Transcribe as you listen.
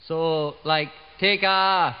So, like, take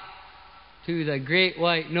off to the great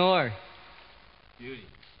white north. Beauty.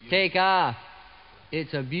 Take off.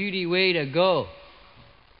 It's a beauty way to go.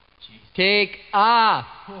 Take off,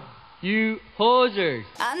 you hosers.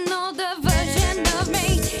 I know the version of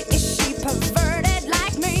me. Is she perverted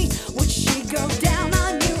like me? Would she go down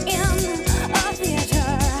on you in a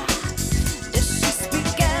theater? Does she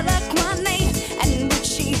speak eloquently? And would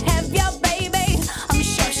she have your baby? I'm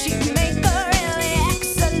sure she'd make a really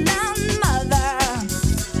excellent mother.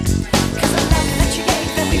 'Cause the love that you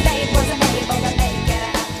gave every day wasn't able to make it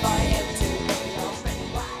enough for you to be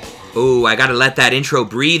open wide. Ooh, I gotta let that intro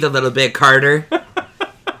breathe a little bit, Carter.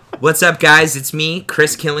 What's up, guys? It's me,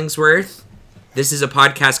 Chris Killingsworth. This is a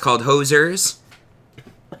podcast called Hosers.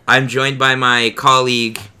 I'm joined by my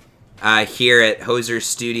colleague here at Hosers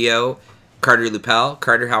Studio, Carter Lupel.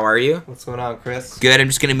 Carter, how are you? What's going on, Chris? Good. I'm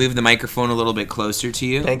just gonna move the microphone a little bit closer to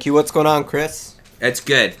you. Thank you. What's going on, Chris? That's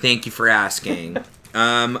good. Thank you for asking.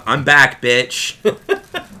 I'm back, bitch.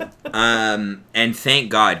 And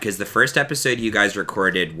thank God, because the first episode you guys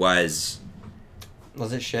recorded was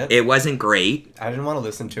it shit? it wasn't great. I didn't want to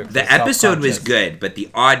listen to it. 'cause The I was episode was self-conscious. good, but the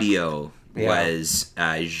audio Yeah. was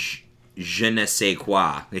je ne sais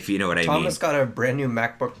quoi, if you know what I Thomas mean. got a brand new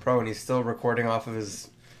MacBook Pro and he's still recording off of his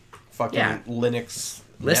fucking Yeah. Linux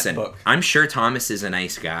Listen, netbook. I'm sure Thomas is a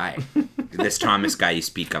nice guy. This Thomas guy you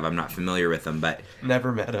speak of, I'm not familiar with him, but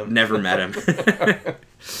Never met him. never met him.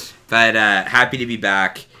 But happy to be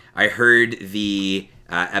back. I heard the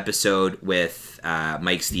episode with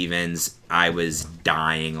Mike Stevens. I was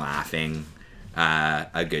dying laughing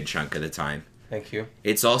a good chunk of the time. Thank you.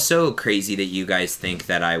 It's also crazy that you guys think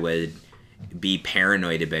that I would be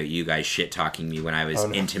paranoid about you guys shit-talking me when I was Oh,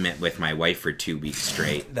 no. intimate with my wife for 2 weeks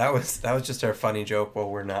straight. That was just our funny joke while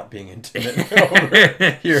we're not being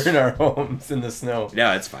intimate here in our homes in the snow.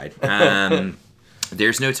 No, it's fine.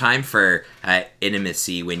 There's no time for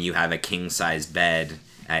intimacy when you have a king-sized bed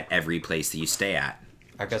at every place that you stay at.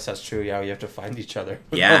 I guess that's true. Yeah, you have to find each other.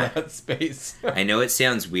 With Yeah. all that space. I know it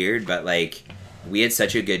sounds weird, but like we had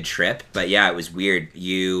such a good trip. But yeah, it was weird.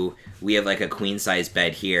 We have like a queen size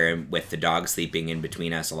bed here, and with the dog sleeping in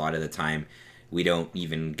between us a lot of the time, we don't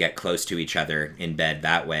even get close to each other in bed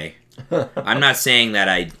that way. I'm not saying that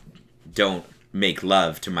I don't make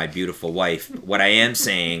love to my beautiful wife. What I am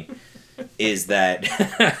saying is that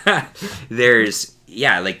there's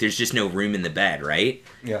just no room in the bed, right?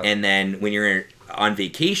 Yeah. And then when you're on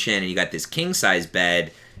vacation and you got this king size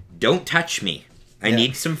bed, don't touch me. I Yeah.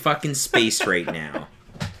 need some fucking space right now.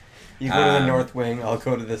 You go to the north wing, I'll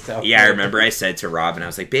go to the south Yeah, I wing. remember I said to Robin, I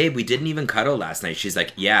was like, babe, we didn't even cuddle last night. She's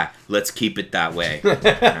like, yeah, let's keep it that way. And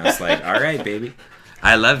I was like, all right, baby.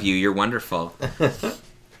 I love you. You're wonderful.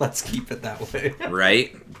 Let's keep it that way.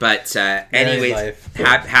 Right? But anyways, life.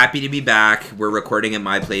 happy to be back. We're recording at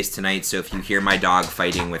my place tonight, so if you hear my dog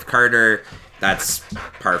fighting with Carter, that's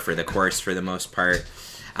par for the course for the most part.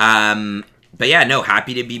 But yeah, no,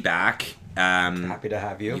 happy to be back. Happy to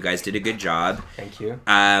have you. You guys did a good job. Thank you.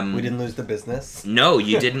 We We didn't lose the business. No,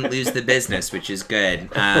 you didn't lose the business, which is good.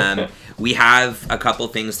 We have a couple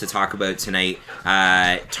things to talk about tonight.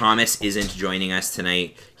 Thomas isn't joining us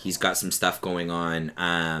tonight. He's got some stuff going on,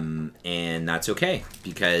 and that's okay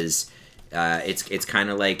because it's kind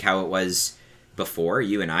of like how it was before.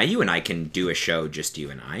 You and I can do a show just you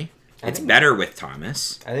and I. It's better with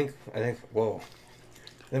Thomas. I think. Whoa.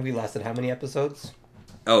 I think we lasted how many episodes?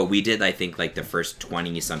 Oh, we did, I think, like the first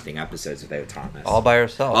 20-something episodes without Thomas. All by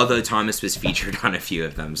ourselves. Although Thomas was featured on a few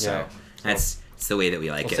of them, so Yeah. it's the way that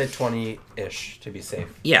we like We'll it. say 20-ish to be safe.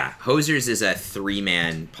 Yeah, Hosers is a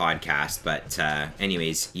 3-man podcast, but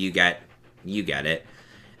anyways, you get it.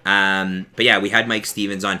 But yeah, we had Mike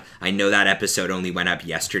Stevens on. I know that episode only went up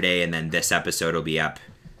yesterday, and then this episode will be up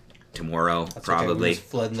tomorrow, That's probably. Okay. We're just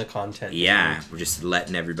flooding the content. Yeah, we're just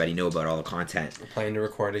letting everybody know about all the content. We're planning to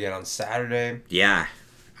record again on Saturday. Yeah,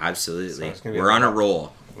 So absolutely. it's gonna be We're a on a lot-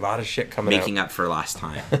 roll, A lot of shit coming making out. up for last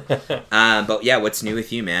time. But yeah, what's new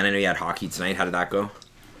with you, man? I know you had hockey tonight. How did that go?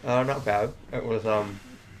 Not bad. It was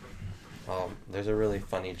there's a really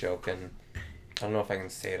funny joke, and I don't know if I can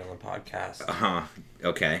say it on the podcast. Uh-huh.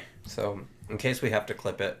 Okay. So in case we have to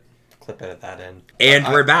clip it at that end. And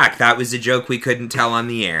we're back. That was a joke we couldn't tell on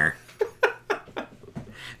the air.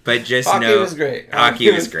 But just Hockey know was great.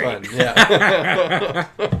 Hockey was fun, great. Yeah.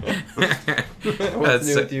 What's new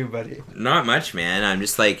That's- with you, buddy? Not much, man. I'm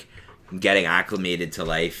just like getting acclimated to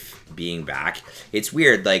life, being back. It's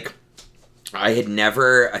weird. Like I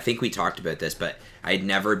think we talked about this, but I'd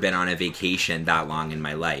never been on a vacation that long in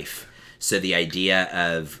my life. So the idea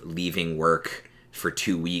of leaving work for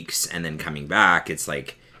 2 weeks and then coming back, it's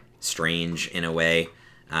like strange in a way.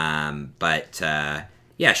 But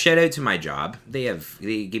yeah, shout out to my job. They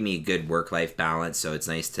give me a good work-life balance, so it's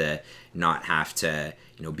nice to not have to,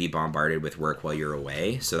 be bombarded with work while you're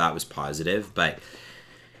away. So that was positive. But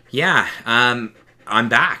yeah, I'm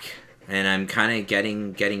back, and I'm kind of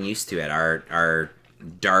getting used to it. Our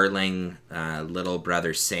darling little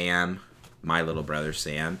brother Sam, my little brother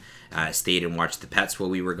Sam, stayed and watched the pets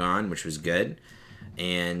while we were gone, which was good.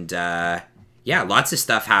 And yeah, lots of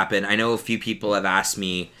stuff happened. I know a few people have asked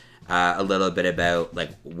me a little bit about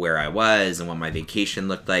like where I was and what my vacation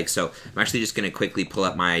looked like. So I'm actually just going to quickly pull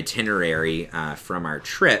up my itinerary from our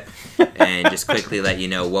trip and just quickly let you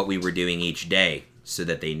know what we were doing each day so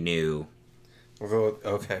that they knew.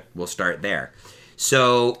 Okay. We'll start there.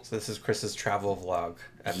 So this is Chris's travel vlog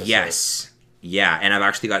episode. Yes. Yeah, and I've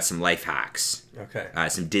actually got some life hacks. Okay.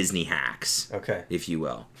 Some Disney hacks. Okay. If you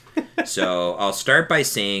will. So I'll start by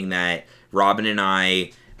saying that Robin and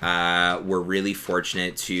I were really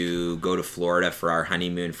fortunate to go to Florida for our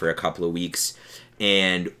honeymoon for a couple of weeks.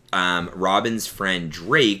 And Robin's friend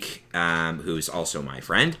Drake, who's also my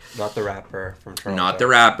friend. Not the rapper from Toronto. Not the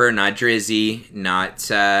rapper, not Drizzy,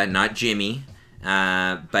 not Jimmy.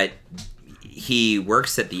 But he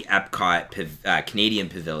works at the Epcot Canadian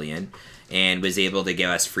Pavilion and was able to give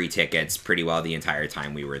us free tickets pretty well the entire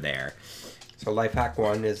time we were there. So life hack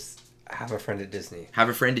 1 is have a friend at Disney. Have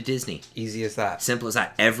a friend at Disney. Easy as that. Simple as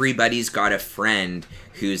that. Everybody's got a friend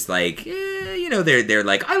who's like, they're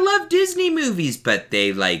like, I love Disney movies, but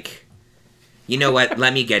they like, you know what?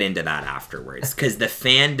 Let me get into that afterwards. Because the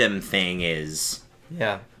fandom thing is...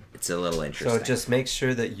 Yeah. It's a little interesting. So just make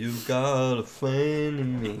sure that you got a friend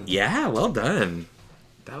in me. Yeah, well done.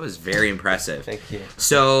 That was very impressive. Thank you.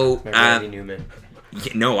 So... Randy Newman.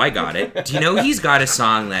 No, I got it. Do you know he's got a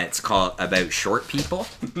song that's called About Short People?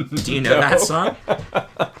 Do you know that song?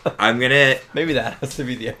 Maybe that has to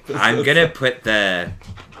be the episode. I'm gonna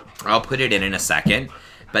I'll put it in a second,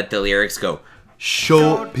 but the lyrics go,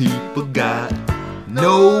 Short people got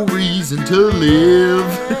no reason to live.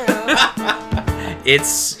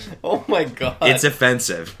 It's... Oh my god. It's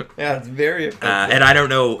offensive. Yeah, it's very offensive. And I don't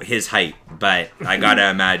know his height, but I gotta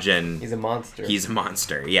imagine... He's a monster. He's a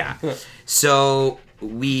monster, yeah. So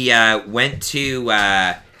we went to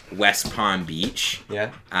West Palm Beach.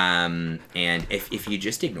 Yeah. And if you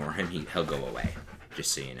just ignore him, he'll go away,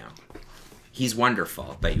 just so you know. He's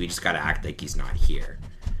wonderful, but we just gotta act like he's not here.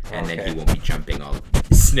 And then he won't be jumping all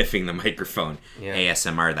sniffing the microphone. Yeah.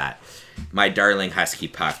 ASMR that. My darling husky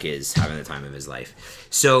puck is having the time of his life.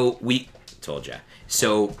 So we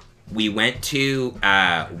went to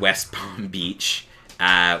West Palm Beach,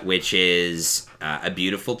 which is a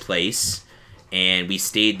beautiful place, and we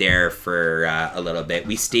stayed there for a little bit.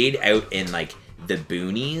 We stayed out in like the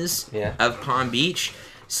boonies of Palm Beach.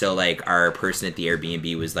 So like our person at the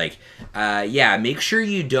Airbnb was like, make sure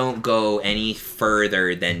you don't go any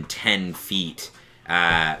further than 10 feet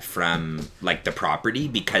from like the property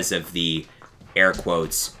because of the air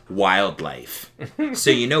quotes wildlife. So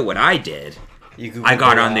you know what I did? I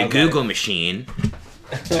got on the Google machine.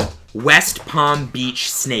 West Palm Beach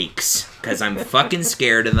snakes, because I'm fucking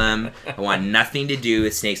scared of them. I want nothing to do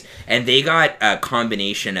with snakes. And they got a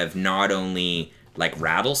combination of not only like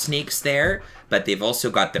rattlesnakes there, but they've also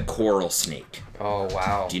got the coral snake. Oh,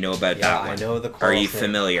 wow. Do you know about that one? I know the coral snake. Are you snake.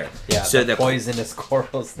 familiar? Yeah, so the poisonous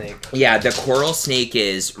coral snake. Yeah, the coral snake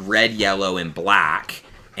is red, yellow, and black.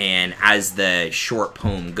 And as the short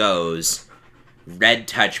poem goes, red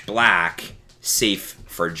touch black, safe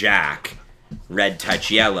for Jack. Red touch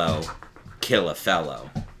yellow, kill a fellow.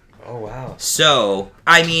 Oh, wow. So,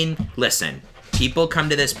 I mean, listen. People come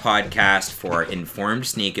to this podcast for informed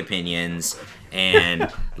snake opinions. And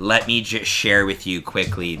let me just share with you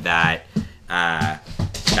quickly that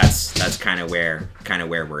that's kind of where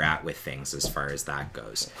we're at with things as far as that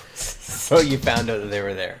goes. So you found out that they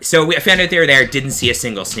were there. So we found out they were there. Didn't see a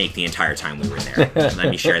single snake the entire time we were there. Let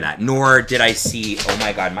me share that. Nor did I see. Oh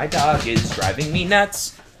my God, my dog is driving me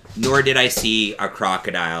nuts. Nor did I see a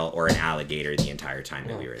crocodile or an alligator the entire time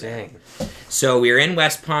that we were there. So we were in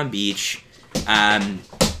West Palm Beach.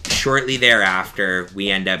 Shortly thereafter,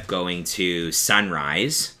 we end up going to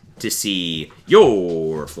Sunrise to see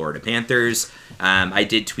your Florida Panthers. I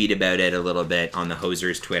did tweet about it a little bit on the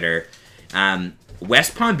Hosers Twitter.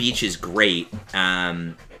 West Palm Beach is great,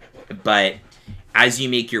 but as you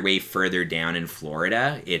make your way further down in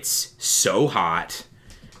Florida, it's so hot.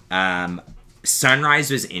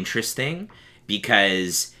 Sunrise was interesting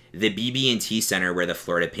because the BB&T Center where the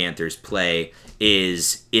Florida Panthers play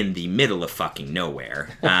is in the middle of fucking nowhere.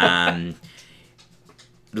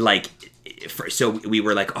 So we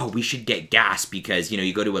were like, oh, we should get gas because, you know,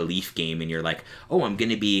 you go to a Leaf game and you're like, oh, I'm going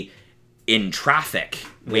to be in traffic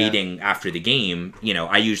waiting after the game. You know,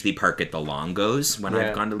 I usually park at the Longos when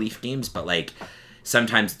I've gone to Leaf games, but like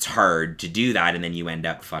sometimes it's hard to do that, and then you end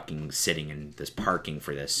up fucking sitting in this parking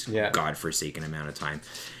for this godforsaken amount of time.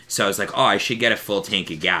 So I was like, oh, I should get a full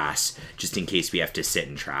tank of gas just in case we have to sit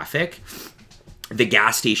in traffic. The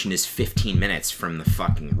gas station is 15 minutes from the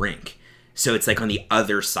fucking rink. So it's like on the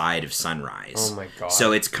other side of Sunrise. Oh my God.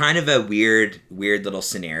 So it's kind of a weird little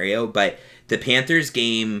scenario, but the Panthers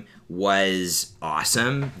game was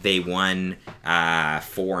awesome. They won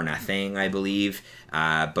 4-0, I believe.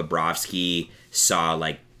 Bobrovsky saw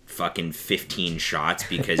like fucking 15 shots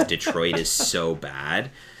because Detroit is so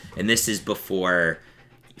bad. And this is before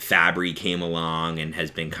Fabry came along and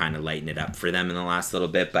has been kind of lighting it up for them in the last little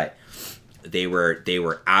bit, but they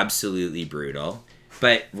were absolutely brutal.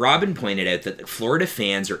 But Robin pointed out that the Florida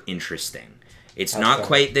fans are interesting. It's not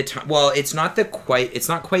quite the time. Well, it's not quite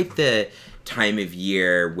the time of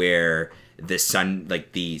year where the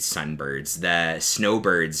sunbirds, the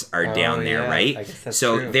snowbirds are down there, right? I guess that's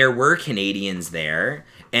so true. There were Canadians there,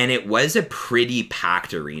 and it was a pretty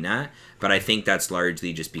packed arena. But I think that's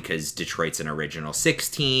largely just because Detroit's an Original Six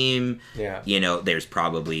team. Yeah. You know, there's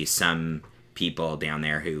probably some people down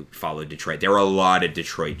there who follow Detroit. There were a lot of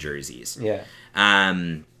Detroit jerseys. Yeah.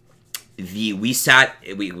 We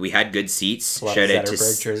had good seats. Shout out to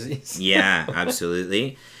Zetterberg jerseys. Yeah,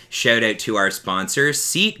 absolutely. Shout out to our sponsor,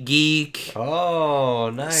 SeatGeek.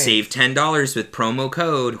 Oh, nice. Save $10 with promo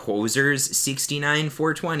code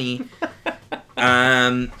Hosers69420.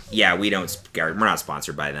 Yeah, we're not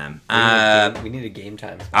sponsored by them. We need a Game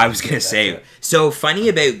Time. I was gonna say, so funny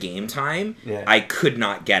about Game Time, Yeah. I could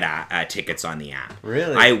not get tickets on the app.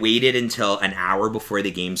 Really? I waited until an hour before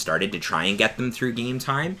the game started to try and get them through Game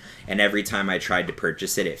Time, and every time I tried to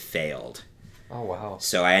purchase it, it failed. Oh, wow.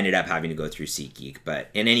 So I ended up having to go through SeatGeek, but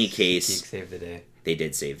in any case, SeatGeek saved the day. they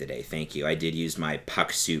did save the day. Thank you. I did use my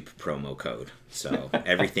Puck Soup promo code, so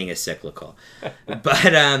everything is cyclical.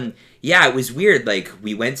 But yeah, it was weird. Like,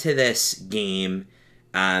 we went to this game.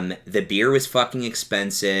 The beer was fucking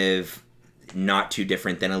expensive, not too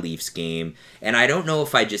different than a Leafs game. And I don't know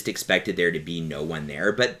if I just expected there to be no one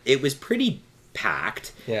there, but it was pretty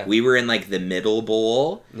packed. Yeah. We were in like the middle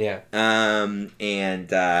bowl. Yeah. And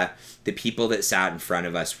the people that sat in front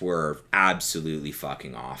of us were absolutely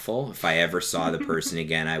fucking awful. If I ever saw the person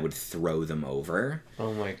again, I would throw them over.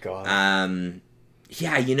 Oh my God.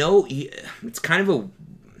 Yeah, you know, it's kind of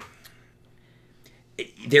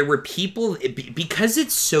there were people, because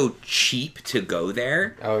it's so cheap to go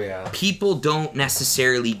there. Oh yeah. People don't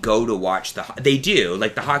necessarily go to watch they do,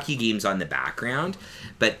 like the hockey games on the background,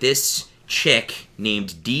 but this chick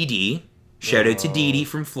named Dee Dee, shout out to Dee Dee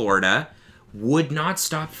from Florida, would not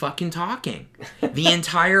stop fucking talking the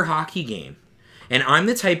entire hockey game. And I'm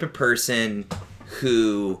the type of person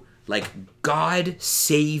who, like, God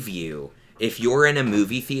save you if you're in a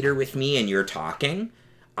movie theater with me and you're talking,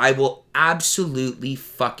 I will absolutely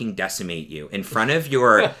fucking decimate you in front of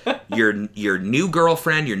your new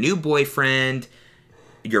girlfriend, your new boyfriend,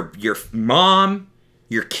 your mom,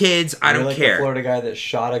 your kids. I don't like care. The Florida guy that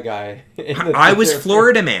shot a guy. I was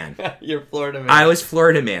Florida man. You're Florida man. I was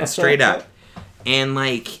Florida man, straight up. And,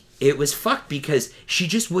 like, it was fucked because she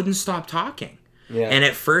just wouldn't stop talking. Yeah. And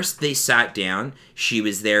at first they sat down. She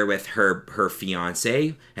was there with her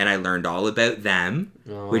fiance, and I learned all about them,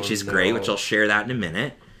 which is great, which I'll share that in a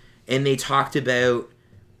minute. And they talked about,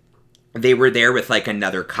 they were there with, like,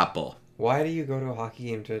 another couple. Why do you go to a hockey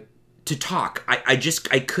game to talk? I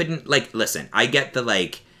couldn't, like, listen, I get the,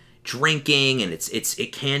 like, drinking, and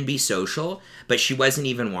it can be social, but she wasn't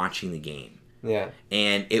even watching the game. Yeah.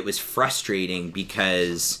 And it was frustrating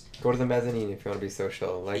because... Go to the mezzanine if you want to be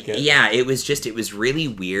social. Like it. Yeah, it was really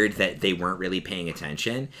weird that they weren't really paying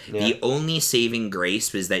attention. Yeah. The only saving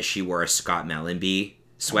grace was that she wore a Scott Mellenby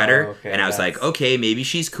sweater. Oh, okay, and I was like, okay, maybe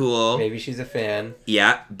she's cool. Maybe she's a fan.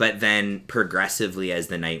 Yeah, but then progressively as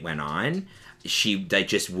the night went on, she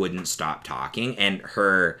just wouldn't stop talking. And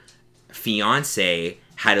her fiance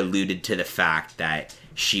had alluded to the fact that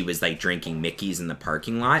she was, like, drinking Mickey's in the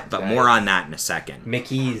parking lot, but more on that in a second.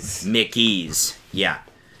 Mickey's, yeah.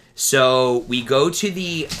 So we go to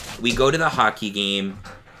the hockey game.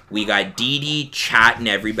 We got Dee Dee chatting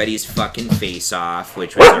everybody's fucking face off,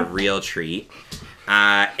 which was a real treat.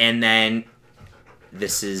 And then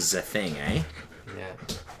this is a thing, eh? Yeah.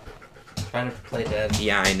 Trying to play dead.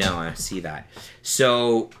 Yeah, I know. I see that.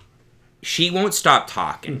 So she won't stop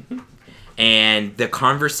talking. And the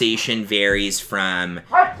conversation varies from,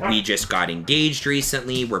 we just got engaged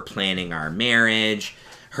recently, we're planning our marriage,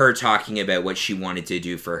 her talking about what she wanted to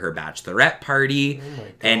do for her bachelorette party,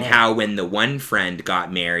 and how when the one friend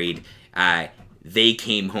got married, they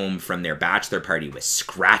came home from their bachelor party with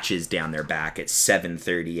scratches down their back at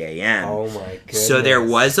 7:30 a.m. Oh my goodness. So there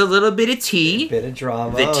was a little bit of tea. A bit of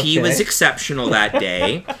drama. The tea okay. was exceptional that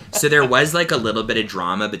day. So there was like a little bit of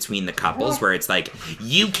drama between the couples where it's like,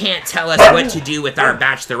 you can't tell us what to do with our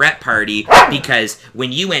bachelorette party because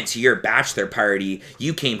when you went to your bachelor party,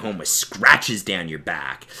 you came home with scratches down your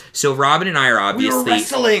back. So Robin and I are We obviously... were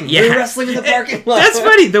wrestling. Yeah. We were wrestling in the parking lot. That's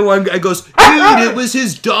funny. The one guy goes, dude, it was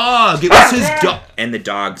his dog. It was his dog. And the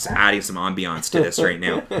dog's adding some ambiance to this right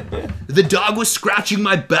now. The dog was scratching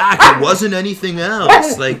my back. It wasn't anything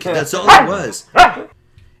else. Like, that's all it was.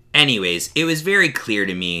 Anyways, it was very clear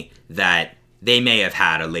to me that they may have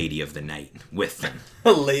had a lady of the night with them.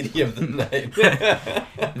 A lady of the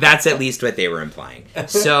night. That's at least what they were implying.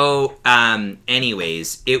 So,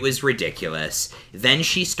 anyways, it was ridiculous. Then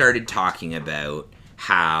she started talking about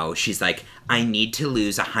how she's like, I need to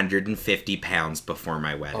lose 150 pounds before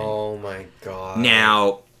my wedding. Oh my god.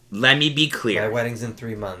 Now, let me be My clear. wedding's in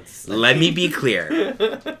 3 months. Let me be clear.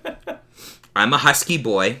 I'm a husky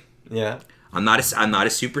boy. Yeah. I'm not a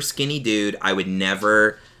super skinny dude. I would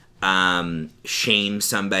never shame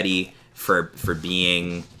somebody for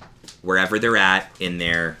being wherever they're at in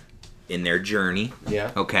their journey.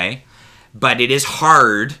 Yeah. Okay? But it is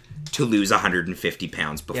hard to lose 150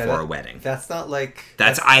 pounds before a wedding. That's not like...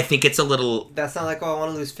 I think it's a little... That's not like, oh, I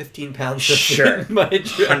want to lose 15 pounds to Sure. fit in my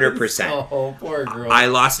dress. 100%. Oh, poor girl. I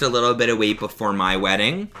lost a little bit of weight before my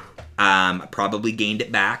wedding. Probably gained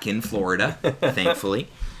it back in Florida, thankfully.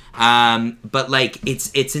 But like,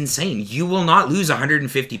 it's insane. You will not lose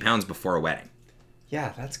 150 pounds before a wedding.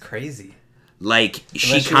 Yeah, that's crazy. Like, Unless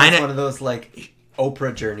she she kind wants of... one of those, like,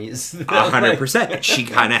 Oprah journeys. 100%. She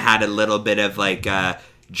kind of had a little bit of like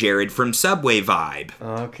Jared from Subway vibe.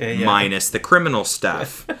 Okay, yeah. Minus the criminal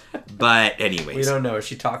stuff. But anyways. We don't know.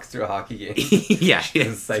 She talks through a hockey game. Yeah. She's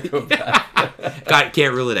a psychopath.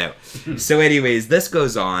 Can't rule it out. So anyways, this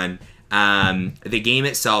goes on. The game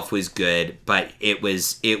itself was good, but it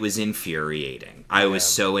was infuriating. I was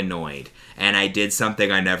so annoyed. And I did something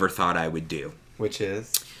I never thought I would do. Which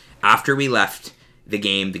is? After we left the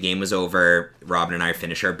game was over. Robin and I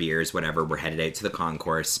finished our beers, whatever. We're headed out to the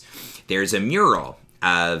concourse. There's a mural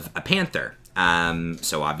of a panther.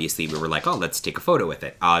 So obviously we were like, oh, let's take a photo with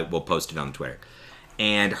it. We'll post it on Twitter.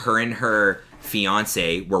 And her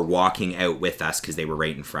fiance were walking out with us because they were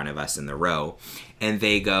right in front of us in the row. And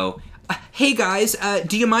they go, hey guys,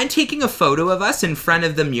 do you mind taking a photo of us in front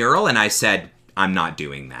of the mural? And I said, I'm not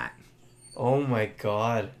doing that. Oh my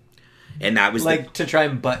god. And that was like to try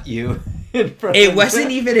and butt you in front It of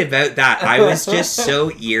wasn't even about that. I was just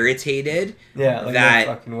so irritated like that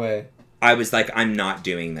no fucking way. I was like, I'm not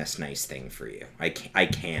doing this nice thing for you. I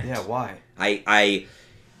can't. Yeah, why? I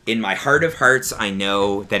in my heart of hearts, I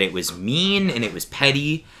know that it was mean and it was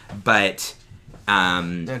petty, but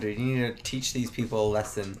no, dude, you need to teach these people a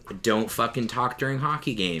lesson. Don't fucking talk during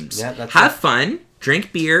hockey games. Yeah, that's Have fun,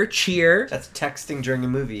 drink beer, cheer. That's texting during a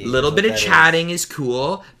movie. A little bit of chatting is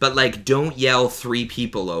cool, but like don't yell 3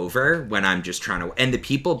 people over when I'm just trying to... And the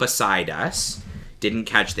people beside us didn't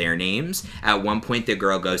catch their names. At one point the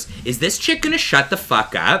girl goes, is this chick gonna shut the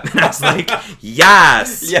fuck up? And I was like,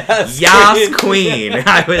 yes! Yes, queen!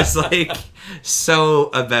 I was like, so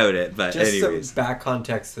about it, but just anyways. some back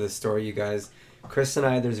context to the story, you guys. Chris and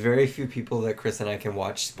I, there's very few people that Chris and I can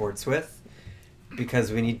watch sports with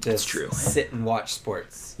because we need to sit and watch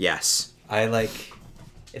sports. Yes. I like,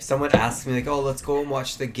 if someone asks me like, oh, let's go and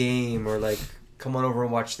watch the game, or like, come on over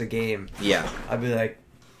and watch the game. Yeah. I'd be like,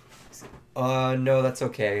 no, that's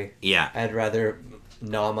okay. Yeah. I'd rather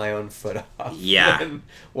gnaw my own foot off than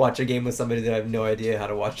watch a game with somebody that I have no idea how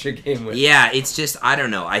to watch a game with. Yeah, it's just, I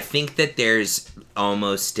don't know. I think that there's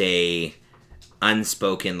almost a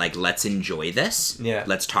unspoken, like, let's enjoy this. Yeah.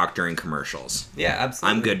 Let's talk during commercials. Yeah,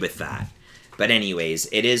 absolutely. I'm good with that. But anyways,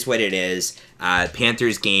 it is what it is.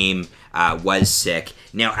 Panthers game was sick.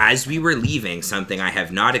 Now, as we were leaving, something I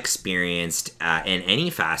have not experienced in any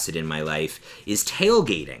facet in my life is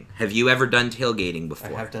tailgating. Have you ever done tailgating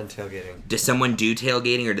before? I have done tailgating. Does someone do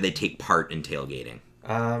tailgating, or do they take part in tailgating?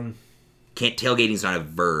 Tailgating's not a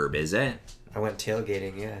verb, is it? I went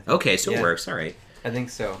tailgating, yeah. Okay, so it works. All right. I think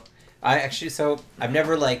so. I've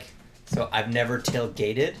never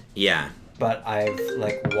tailgated. Yeah. But I've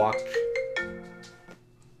walked.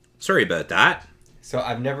 Sorry about that. So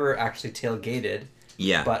I've never actually tailgated.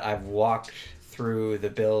 Yeah. But I've walked through the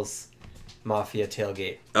Bills Mafia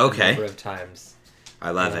tailgate a number of times. I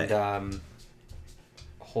love it.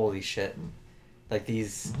 Holy shit. Like,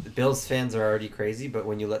 these Bills fans are already crazy, but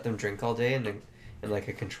when you let them drink all day in like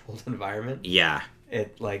a controlled environment, yeah,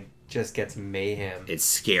 it like just gets mayhem. It's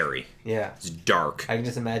scary. Yeah. It's dark. I can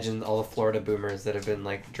just imagine all the Florida boomers that have been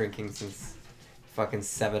like drinking since fucking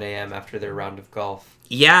 7 a.m. after their round of golf.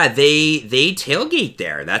 Yeah, they tailgate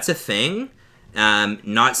there. That's a thing.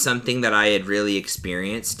 Not something that I had really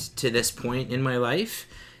experienced to this point in my life.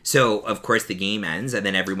 So, of course, the game ends, and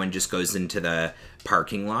then everyone just goes into the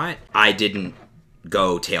parking lot. I didn't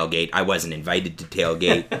go tailgate. I wasn't invited to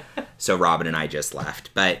tailgate. So Robin and I just left.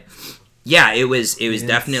 But yeah, it was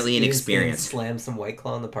definitely an experience. Slam some White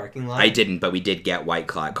Claw in the parking lot? I didn't, but we did get White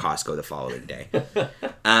Claw at Costco the following day.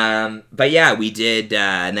 But yeah, we did.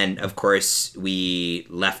 And then, of course, we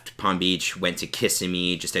left Palm Beach, went to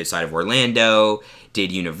Kissimmee, just outside of Orlando,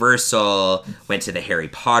 did Universal, went to the Harry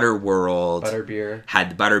Potter world. Butterbeer.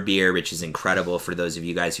 Had the butterbeer, which is incredible for those of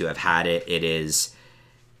you guys who have had it. It is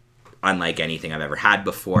unlike anything I've ever had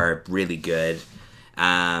before. Really good.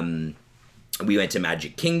 We went to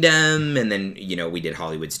Magic Kingdom, and then, we did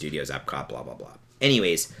Hollywood Studios, Epcot, blah, blah, blah.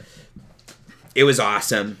 Anyways, it was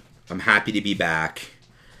awesome. I'm happy to be back.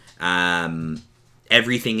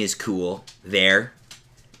 Everything is cool there.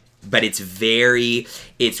 But it's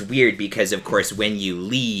weird because, of course, when you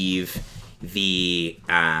leave,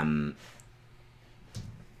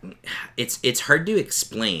 it's hard to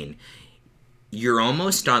explain. You're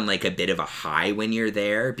almost on like a bit of a high when you're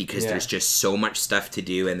there because there's just so much stuff to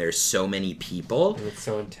do and there's so many people. And it's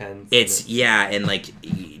so intense. And like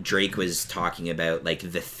Drake was talking about like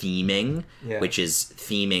the theming, which is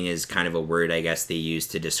theming is kind of a word I guess they use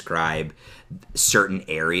to describe certain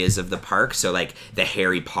areas of the park. So like the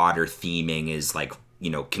Harry Potter theming is like,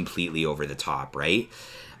 completely over the top, right?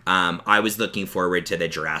 I was looking forward to the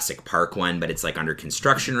Jurassic Park one, but it's like under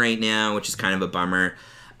construction right now, which is kind of a bummer.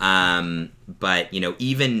 But,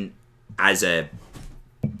 even as a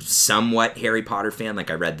somewhat Harry Potter fan,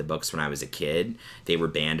 like I read the books when I was a kid, they were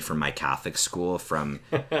banned from my Catholic school for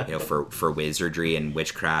wizardry and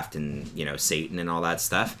witchcraft and, Satan and all that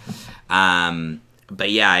stuff.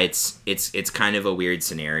 But yeah, it's kind of a weird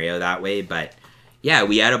scenario that way, but yeah,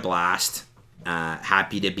 we had a blast.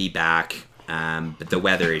 Happy to be back. But the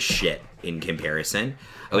weather is shit in comparison.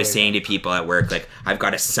 I was saying to people at work, like, I've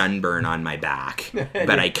got a sunburn on my back,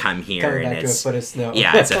 but I come here and it's a foot of snow.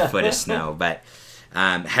 Yeah, it's a foot of snow. But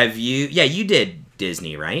you did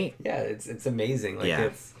Disney, right? Yeah, it's amazing.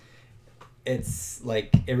 Like it's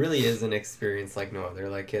like it really is an experience like no other.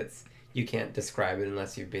 Like you can't describe it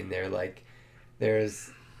unless you've been there. Like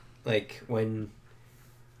there's like when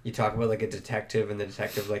you talk about like a detective and the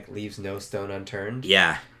detective like leaves no stone unturned.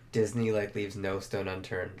 Yeah. Disney like leaves no stone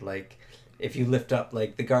unturned. Like if you lift up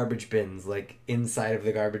like the garbage bins, like inside of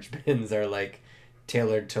the garbage bins are like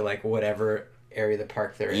tailored to like whatever area of the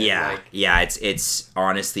park they're in. Like, it's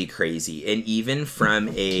honestly crazy. And even from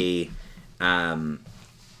a how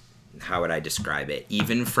would I describe it?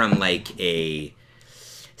 Even from like a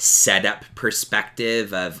setup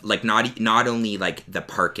perspective of like not only like the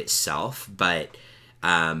park itself, but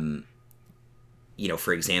for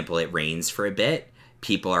example, it rains for a bit.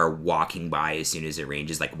 People are walking by as soon as it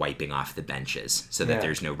rains, like wiping off the benches so that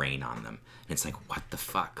there's no rain on them. And it's like, what the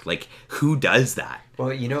fuck? Like, who does that? Well,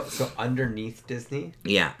 so underneath Disney,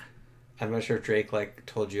 I'm not sure if Drake like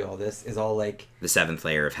told you all this, is all like the seventh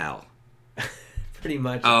layer of hell. Pretty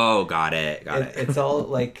much. Oh, got it. It's all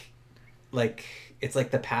like it's like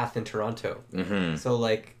the path in Toronto. Mm-hmm. So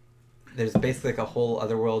like there's basically like a whole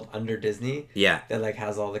other world under Disney. Yeah. That like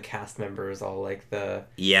has all the cast members, all like the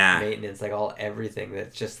maintenance, like all everything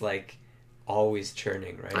that's just like always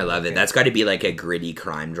churning, right? I love it. That's got to be like a gritty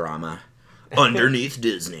crime drama underneath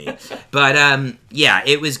Disney. But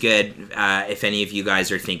it was good. If any of you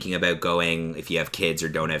guys are thinking about going, if you have kids or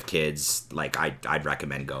don't have kids, like I'd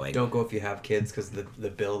recommend going. Don't go if you have kids because the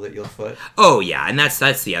bill that you'll foot. Oh yeah, and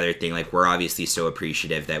that's the other thing. Like we're obviously so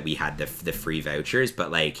appreciative that we had the free vouchers,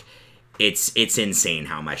 but like. It's insane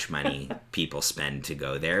how much money people spend to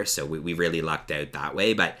go there. So we really lucked out that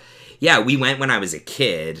way. But yeah, we went when I was a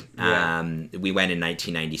kid. Yeah. We went in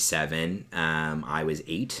 1997. I was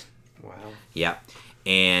 8. Wow. Yeah.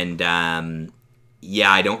 And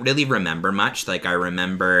I don't really remember much. Like I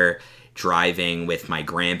remember driving with my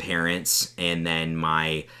grandparents and then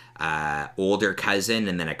my older cousin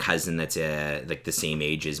and then a cousin that's like the same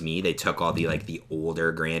age as me. They took all the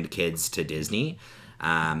older grandkids to Disney.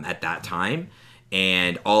 At that time,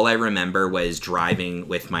 and all I remember was driving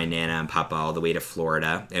with my Nana and Papa all the way to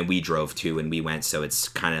Florida, and we drove too, and we went, so it's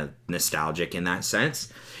kind of nostalgic in that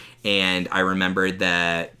sense. And I remember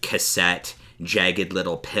the cassette Jagged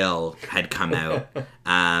Little Pill had come out.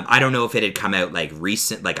 I don't know if it had come out like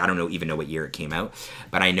recent, like I don't even know what year it came out,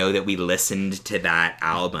 but I know that we listened to that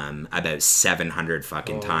album about 700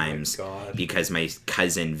 fucking times because my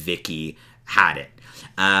cousin Vicky had it.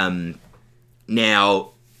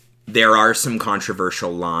 Now, there are some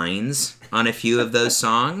controversial lines on a few of those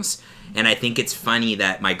songs, and I think it's funny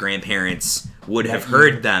that my grandparents would have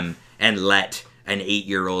heard them and let an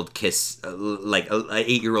 8-year-old like an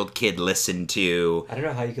 8-year-old kid listen to. I don't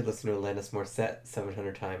know how you could listen to Alanis Morissette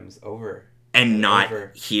 700 times over. And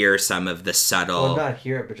not hear some of the subtle... Well, not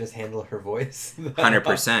hear it, but just handle her voice.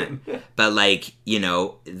 100%. But, like, you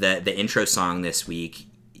know, the intro song this week,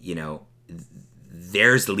 you know,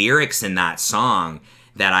 there's lyrics in that song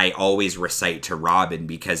that I always recite to Robin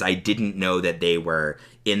because I didn't know that they were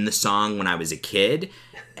in the song when I was a kid.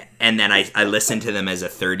 And then I listened to them as a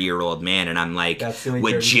 30-year-old man, and I'm like,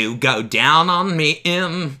 would you go down on me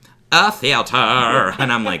in a theater?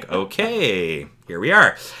 And I'm like, okay, here we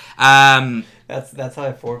are. That's how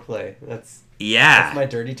I foreplay. That's my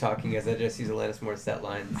dirty talking, as I just use Alanis Morissette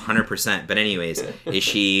lines. 100%. But anyways, is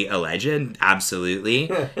she a legend?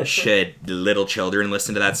 Absolutely. Should little children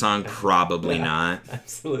listen to that song? Probably not.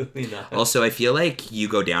 Absolutely not. Also, I feel like you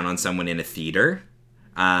go down on someone in a theater,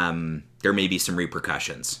 there may be some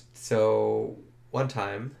repercussions. So, one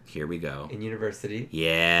time... Here we go. In university.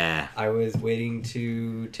 Yeah. I was waiting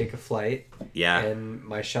to take a flight. Yeah. And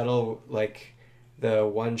my shuttle, like, the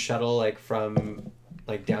one shuttle, like, from,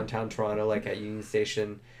 like, downtown Toronto, like, at Union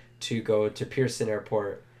Station to go to Pearson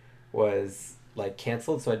Airport was, like,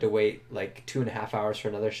 canceled. So I had to wait, like, 2.5 hours for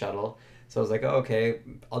another shuttle. So I was like, oh, okay,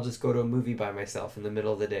 I'll just go to a movie by myself in the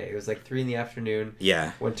middle of the day. It was like 3 p.m.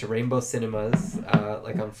 Yeah. Went to Rainbow Cinemas,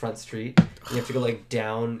 like on Front Street. You have to go like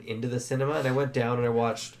down into the cinema. And I went down and I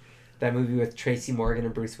watched that movie with Tracy Morgan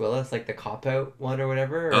and Bruce Willis, like the Cop Out one or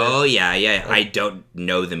whatever. Oh, yeah. Like, I don't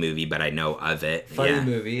know the movie, but I know of it. Funny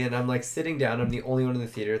movie. And I'm like sitting down. I'm the only one in the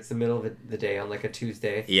theater. It's the middle of the day on like a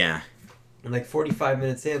Tuesday. Yeah. And like 45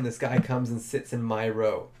 minutes in, this guy comes and sits in my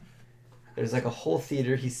row. There's like a whole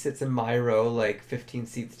theater. He sits in my row, like 15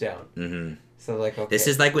 seats down. Mm-hmm. So like, okay. This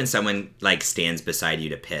is like when someone like stands beside you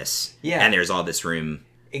to piss. Yeah. And there's all this room.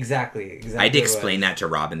 Exactly. I did explain that to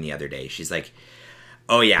Robin the other day. She's like,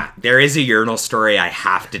 oh yeah, there is a urinal story I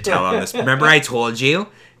have to tell on this. Remember I told you?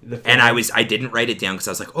 And I didn't write it down because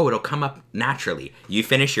I was like, oh, it'll come up naturally. You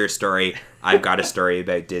finish your story. I've got a story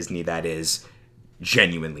about Disney that is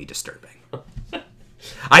genuinely disturbing.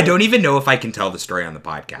 I don't even know if I can tell the story on the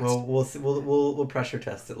podcast. Well, we'll pressure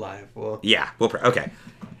test it live. Okay.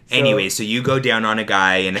 Anyway, so you go down on a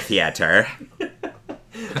guy in a theater.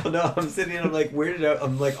 Well, no, I'm sitting and I'm like weirded out.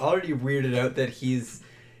 I'm like already weirded out that he's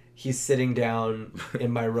sitting down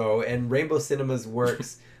in my row. And Rainbow Cinemas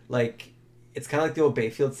works like it's kind of like the old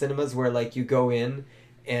Bayfield Cinemas where like you go in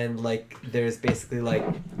and like there's basically like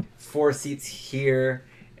 4 seats here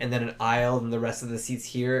and then an aisle and the rest of the seats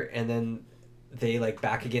here and then they like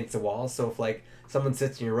back against the wall, so if like someone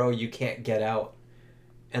sits in your row, you can't get out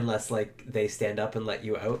unless like they stand up and let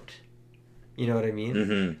you out. You know what I mean?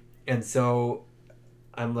 Mm-hmm. And so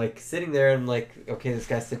I'm like sitting there and like, okay, this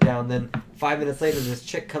guy sit down. Then 5 minutes later, this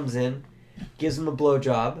chick comes in, gives him a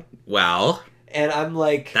blowjob. Well, and I'm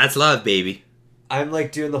like, that's love, baby. I'm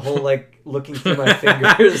like doing the whole like looking through my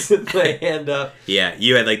fingers with my hand up. Yeah,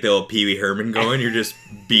 you had like the old Pee Wee Herman going. You're just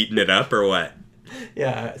beating it up or what?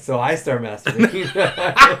 Yeah, so I start masturbating.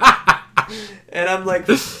 And I'm like,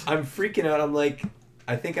 I'm freaking out. I'm like,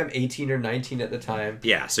 I think I'm 18 or 19 at the time.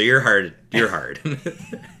 Yeah, so you're hard. You're hard.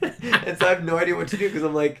 And so I have no idea what to do because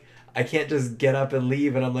I'm like, I can't just get up and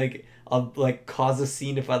leave. And I'm like, I'll like cause a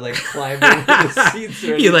scene if I like climb over the seats or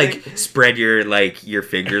anything. You like spread your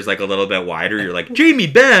fingers like a little bit wider. You're like, Jamie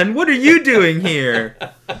Ben, what are you doing here?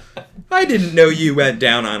 I didn't know you went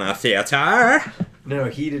down on a theater. No,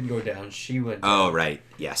 he didn't go down. She went down. Oh, right.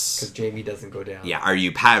 Yes. Because Jamie doesn't go down. Yeah. Are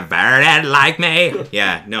you perverted like me?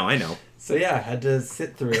 Yeah. No, I know. So, yeah, I had to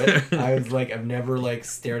sit through it. I was like, I've never, like,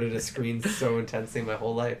 stared at a screen so intensely in my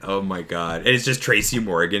whole life. Oh, my God. And it's just Tracy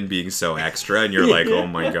Morgan being so extra, and you're like, oh,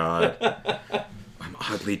 my God. I'm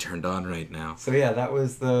oddly turned on right now. So, yeah, that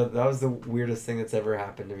was the weirdest thing that's ever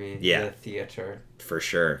happened to me in a theater. For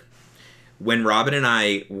sure. When Robin and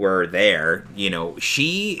I were there, you know,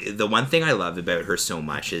 the one thing I love about her so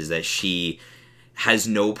much is that she has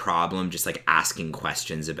no problem just, like, asking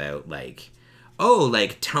questions about, like, oh,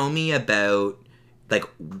 like, tell me about, like,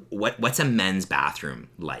 what's a men's bathroom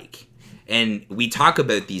like? And we talk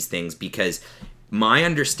about these things because my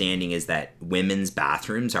understanding is that women's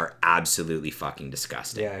bathrooms are absolutely fucking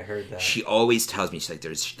disgusting. Yeah, I heard that. She always tells me, she's like,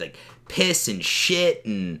 there's, like, piss and shit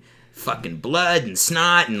and fucking blood and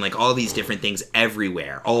snot and like all these different things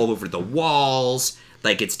everywhere, all over the walls.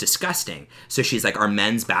 Like, it's disgusting. So she's like, our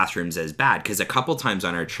men's bathroom's as bad. Because a couple times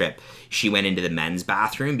on our trip, she went into the men's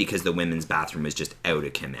bathroom because the women's bathroom was just out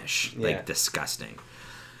of commish. Yeah. Like, disgusting.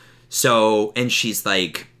 So, and she's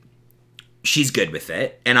like, she's good with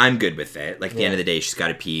it. And I'm good with it. Like, at the end of the day, she's got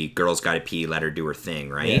to pee. Girl's got to pee. Let her do her thing,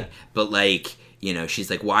 right? Yeah. But, like, you know, she's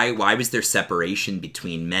like, why was there separation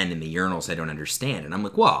between men and the urinals? I don't understand. And I'm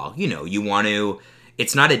like, well, you know, you want to...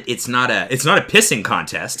 It's not a pissing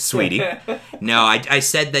contest, sweetie. No, I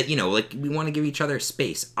said that, you know, like, we want to give each other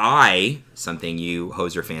space. Something you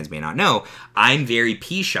Hoser fans may not know, I'm very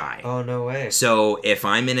pee shy. Oh, no way. So if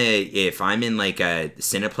I'm in like a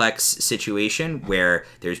Cineplex situation where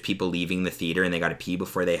there's people leaving the theater and they got to pee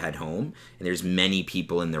before they head home, and there's many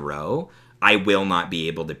people in the row, I will not be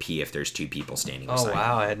able to pee if there's 2 people standing beside me. Oh,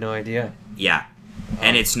 wow. I had no idea. Yeah.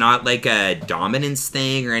 And it's not like a dominance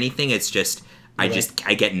thing or anything. It's just... I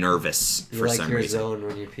get nervous for some reason. You like your zone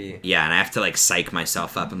when you pee. Yeah, and I have to like psych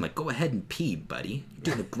myself up. I'm like, go ahead and pee, buddy.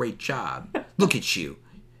 You're doing a great job. Look at you.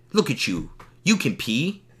 You can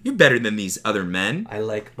pee. You're better than these other men. I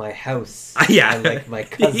like my house. Yeah. I like my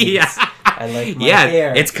cousins. Yeah. I like my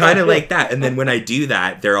hair. It's kind of like that. And then when I do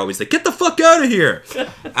that, they're always like, get the fuck out of here.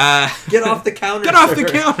 Get off the counter. Get off the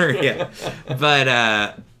counter. Yeah.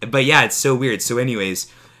 But yeah, it's so weird. So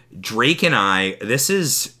anyways, Drake and I, this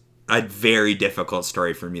is a very difficult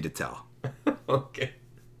story for me to tell. Okay.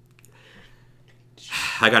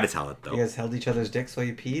 I gotta tell it though. You guys held each other's dicks while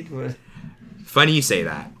you peed? What? Funny you say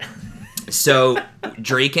that. So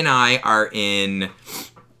Drake and I are in...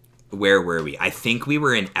 Where were we? I think we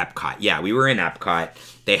were in Epcot. Yeah, we were in Epcot.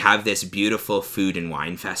 They have this beautiful food and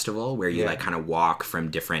wine festival where you like kind of walk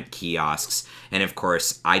from different kiosks. And of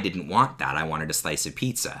course, I didn't want that. I wanted a slice of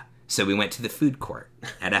pizza. So we went to the food court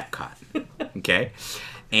at Epcot. Okay?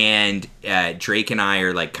 And Drake and I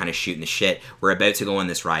are like kind of shooting the shit. We're about to go on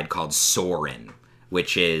this ride called Soarin',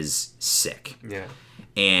 which is sick. Yeah.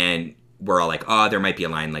 And we're all like, oh, there might be a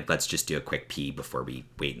line. Like, let's just do a quick pee before we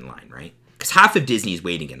wait in line, right? Because half of Disney's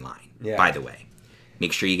waiting in line, by the way.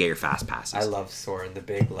 Make sure you get your fast passes. I love Soarin', the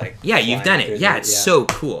big, like... Yeah, you've done it. Yeah, it's so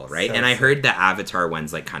cool, right? So and I heard the Avatar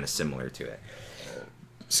one's like kind of similar to it.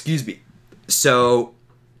 Excuse me. So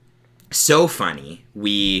funny.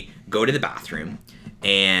 We go to the bathroom.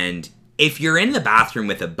 And if you're in the bathroom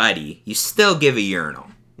with a buddy, you still give a urinal.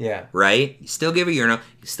 Yeah. Right? You still give a urinal.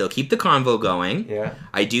 You still keep the convo going. Yeah.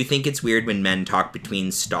 I do think it's weird when men talk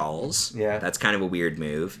between stalls. Yeah. That's kind of a weird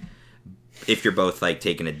move. If you're both, like,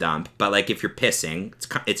 taking a dump. But, like, if you're pissing,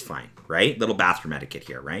 it's fine, right? Little bathroom etiquette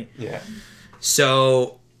here, right? Yeah.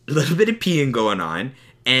 So, a little bit of peeing going on.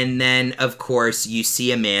 And then, of course, you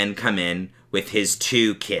see a man come in with his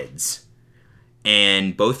 2 kids.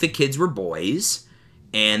 And both the kids were boys.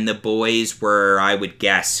 And the boys were, I would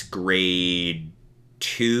guess, grade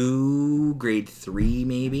 2, grade 3,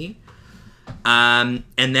 maybe. And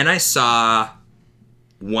then I saw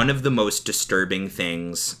one of the most disturbing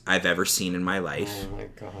things I've ever seen in my life. Oh my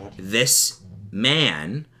god. This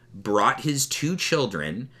man brought his 2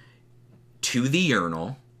 children to the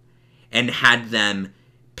urinal and had them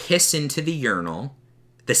piss into the urinal,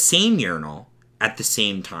 the same urinal, at the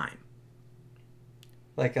same time.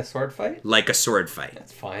 Like a sword fight? Like a sword fight.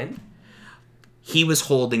 That's fine. He was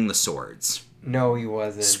holding the swords. No, he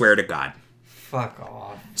wasn't. Swear to God. Fuck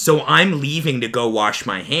off. So I'm leaving to go wash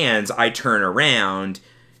my hands. I turn around,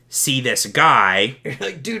 see this guy. You're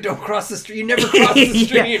like, dude, don't cross the street. You never cross the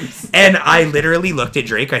streams. And I literally looked at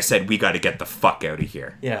Drake. I said, we got to get the fuck out of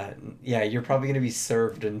here. Yeah, you're probably going to be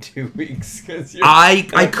served in 2 weeks. Cause you're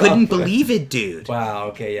I couldn't believe it, dude. Wow,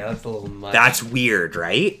 okay, yeah, that's a little much. That's weird,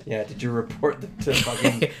 right? Yeah, did you report them to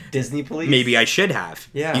fucking Disney police? Maybe I should have.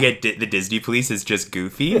 Yeah. You get the Disney police is just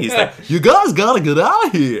goofy. He's like, you guys got to get out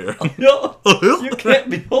of here. No, you can't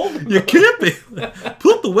be holding them. You can't be.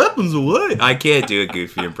 Put the weapons away. I can't do a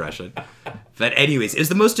goofy impression. But anyways, it was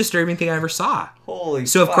the most disturbing thing I ever saw. Holy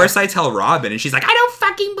So, of fuck. course, I tell Robin, and she's like, I don't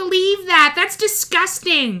fucking believe that. That's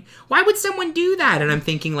disgusting. Why would someone do that? And I'm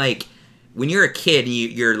thinking, like, when you're a kid and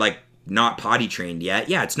you're, like, not potty trained yet,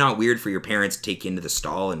 yeah, it's not weird for your parents to take you into the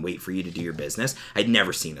stall and wait for you to do your business. I'd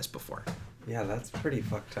never seen this before. Yeah, that's pretty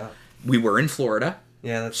fucked up. We were in Florida.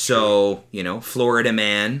 Yeah, that's So, you know, Florida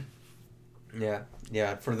man. true.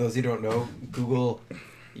 Yeah. For those who don't know, Google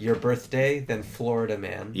your birthday, then Florida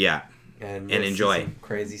man. Yeah. And And you'll enjoy. see some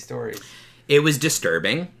crazy stories. It was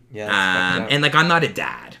disturbing. Yeah, that's fucked up. and, like, I'm not a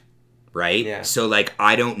dad, right? Yeah. So, like,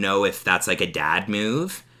 I don't know if that's, like, a dad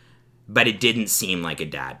move, but it didn't seem like a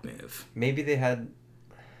dad move. Maybe they had...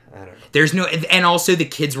 I don't know. There's no, and also the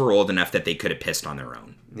kids were old enough that they could have pissed on their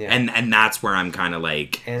own. Yeah. And that's where I'm kind of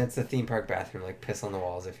like... And it's a theme park bathroom, like, piss on the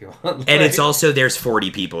walls if you want. Like, And it's also, there's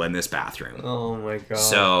 40 people in this bathroom. Oh my god.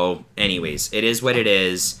 So, anyways, it is what it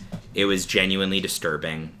is. It was genuinely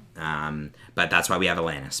disturbing. But that's why we have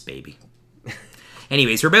Atlantis, baby.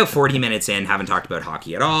 Anyways, we're about 40 minutes in, haven't talked about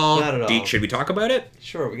hockey at all. Not at all. Should we talk about it?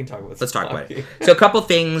 Sure, we can talk about Let's some talk about hockey. it. So, a couple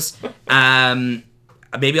things.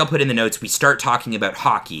 Maybe I'll put in the notes. We start talking about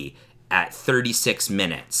hockey at 36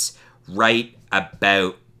 minutes, right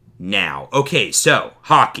about now. Okay, so,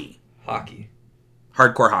 hockey. Hockey.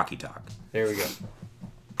 Hardcore hockey talk. There we go.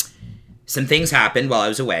 Some things happened while I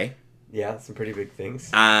was away. Yeah, some pretty big things.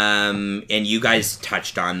 And you guys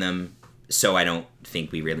touched on them, so I don't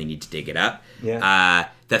think we really need to dig it up. Yeah.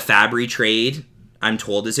 The Fabry trade, I'm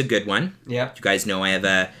told, is a good one. Yeah. You guys know I have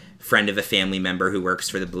a friend of a family member who works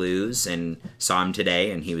for the Blues and saw him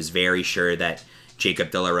today, and he was very sure that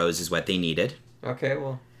Jacob De La Rose is what they needed. Okay,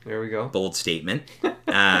 well, there we go. Bold statement.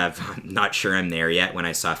 I'm not sure I'm there yet when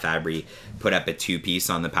I saw Fabry put up a 2-piece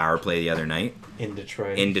on the power play the other night. In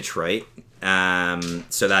Detroit.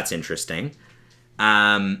 So that's interesting.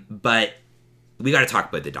 But we got to talk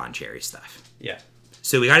about the Don Cherry stuff. Yeah.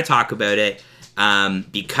 So we got to talk about it.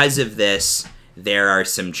 Because of this, there are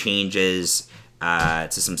some changes to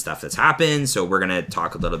some stuff that's happened. So we're going to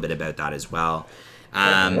talk a little bit about that as well.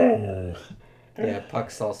 Yeah,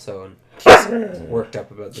 Puck's also worked up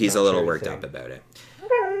about the He's a Don little Cherry worked thing. up about it.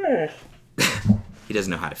 He doesn't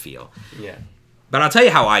know how to feel. Yeah. But I'll tell you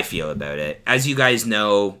how I feel about it. As you guys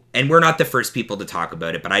know, and we're not the first people to talk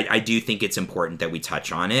about it, but I do think it's important that we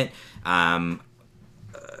touch on it.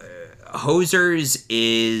 Hosers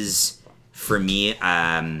is, for me,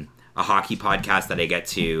 a hockey podcast that I get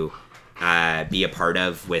to be a part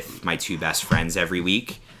of with my two best friends every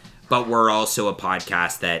week. But we're also a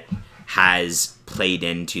podcast that has played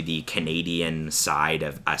into the Canadian side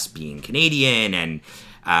of us being Canadian and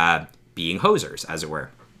being hosers, as it were.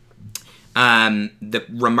 The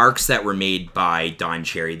remarks that were made by Don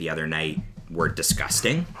Cherry the other night were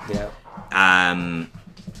disgusting. Yeah.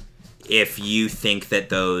 If you think that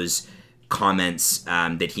those comments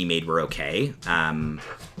that he made were okay,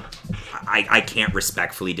 I can't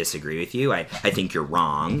respectfully disagree with you. I think you're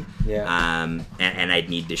wrong. Yeah. And I'd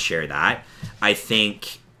need to share that. I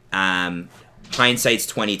think hindsight's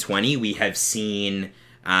 2020. We have seen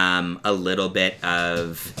a little bit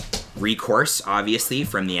of recourse, obviously,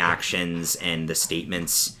 from the actions and the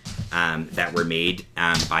statements that were made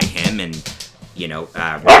by him and,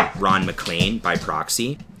 Ron McLean by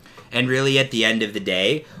proxy. And really, at the end of the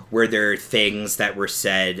day, were there things that were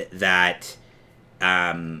said that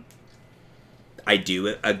I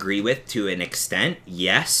do agree with to an extent?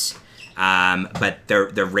 Yes. But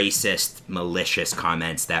the racist, malicious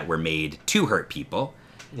comments that were made to hurt people,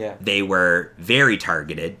 Yeah. they were very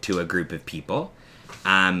targeted to a group of people.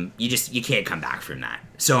 You can't come back from that.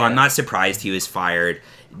 So Yeah. I'm not surprised he was fired.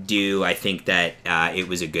 Do I think that it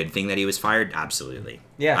was a good thing that he was fired? Absolutely.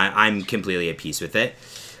 Yeah. I'm completely at peace with it.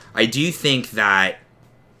 I do think that,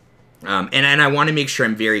 and I want to make sure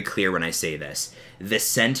I'm very clear when I say this, the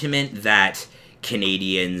sentiment that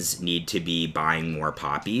Canadians need to be buying more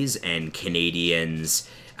poppies and Canadians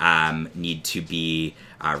need to be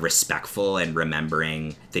respectful and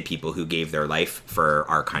remembering the people who gave their life for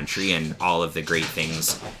our country and all of the great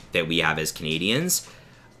things that we have as Canadians.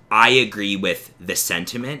 I agree with the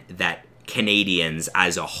sentiment that Canadians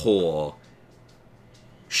as a whole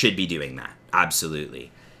should be doing that.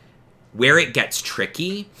 Absolutely. Where it gets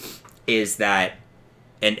tricky is that,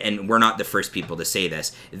 and we're not the first people to say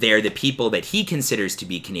this, they're the people that he considers to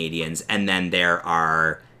be Canadians, and then there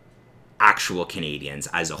are actual Canadians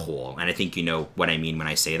as a whole. And I think you know what I mean when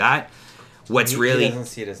I say that. What's He really... doesn't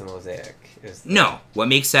see it as a mosaic. No. What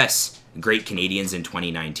makes us great Canadians in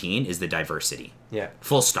 2019 is the diversity. Yeah.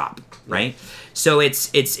 Full stop, right? So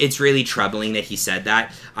it's really troubling that he said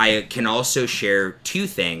that. I can also share two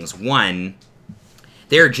things. One,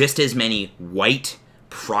 there are just as many white,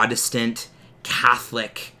 Protestant,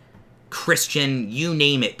 Catholic, Christian, you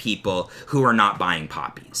name it, people who are not buying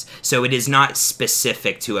poppies. So it is not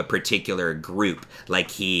specific to a particular group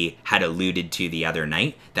like he had alluded to the other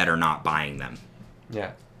night that are not buying them.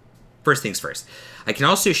 Yeah. First things first. I can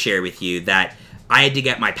also share with you that I had to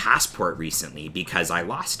get my passport recently because I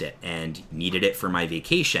lost it and needed it for my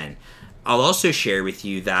vacation. I'll also share with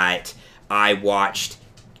you that I watched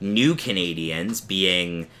new Canadians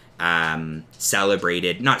being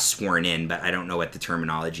celebrated, not sworn in, but I don't know what the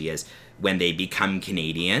terminology is, when they become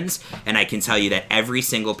Canadians. And I can tell you that every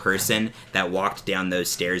single person that walked down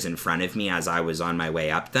those stairs in front of me as I was on my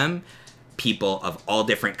way up them, people of all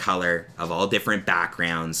different color, of all different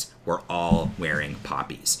backgrounds, were all wearing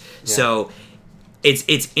poppies. Yeah. So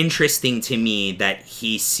it's interesting to me that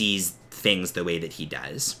he sees things the way that he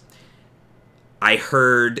does. I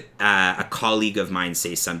heard a colleague of mine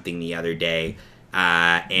say something the other day,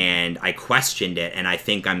 and I questioned it, and I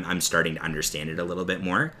think I'm starting to understand it a little bit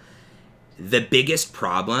more. The biggest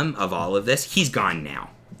problem of all of this, he's gone now.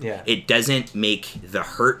 Yeah. It doesn't make the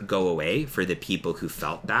hurt go away for the people who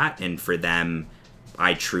felt that, and for them,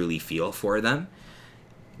 I truly feel for them.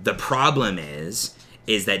 The problem is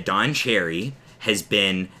that Don Cherry has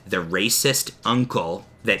been the racist uncle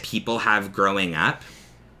that people have growing up,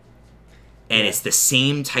 and it's the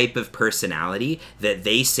same type of personality that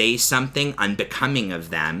they say something unbecoming of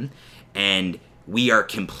them, and we are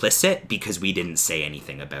complicit because we didn't say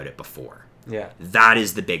anything about it before. Yeah. That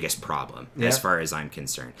is the biggest problem, as Yeah. far as I'm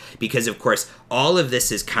concerned. Because, of course, all of this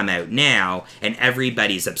has come out now, and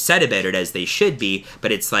everybody's upset about it, as they should be,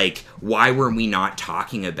 but it's like, why were we not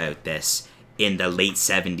talking about this in the late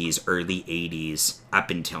 70s, early 80s,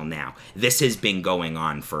 up until now? This has been going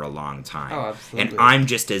on for a long time. Oh, absolutely. And I'm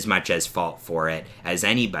just as much as fault for it as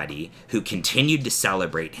anybody who continued to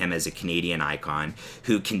celebrate him as a Canadian icon,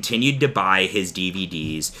 who continued to buy his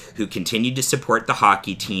DVDs, who continued to support the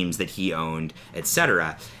hockey teams that he owned,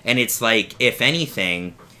 etc. And it's like, if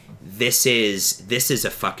anything, this is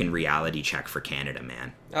a fucking reality check for Canada,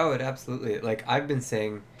 man. Oh, it absolutely. Like, I've been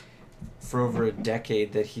saying for over a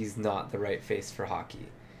decade that he's not the right face for hockey.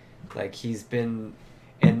 Like, he's been,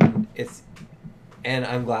 and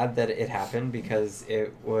I'm glad that it happened, because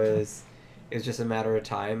it was just a matter of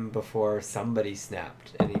time before somebody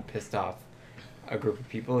snapped and he pissed off a group of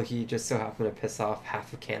people. He just so happened to piss off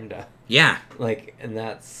half of Canada. Yeah. Like, and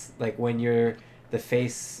that's, like, when you're the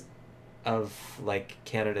face of, like,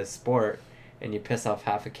 Canada's sport and you piss off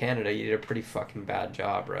half of Canada, you did a pretty fucking bad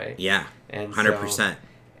job, right? Yeah. And 100%.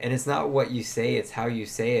 And it's not what you say, it's how you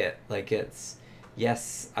say it. Like, it's,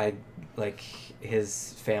 yes, I, like,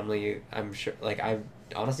 his family, I'm sure, like, I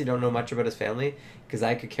honestly don't know much about his family, because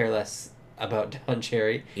I could care less about Don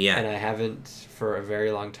Cherry. Yeah. And I haven't for a very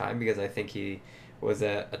long time, because I think he was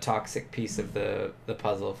a toxic piece of the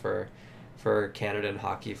puzzle for Canada and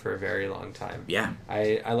hockey for a very long time. Yeah.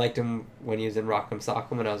 I liked him when he was in Rock'em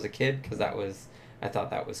Sock'em when I was a kid, because I thought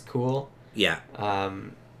that was cool. Yeah.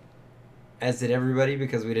 As did everybody,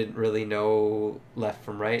 because we didn't really know left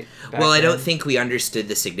from right. Well, I don't then. think we understood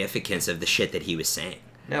the significance of the shit that he was saying.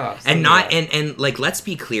 No, absolutely And not, not. and like, let's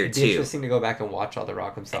be clear, It'd be too. interesting to go back and watch all the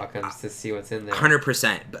Rock'em Sock'ems to see what's in there.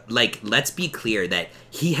 100%. But, like, let's be clear that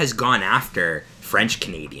he has gone after French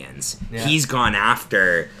Canadians. Yeah. He's gone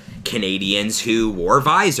after Canadians who wore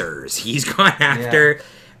visors. He's gone after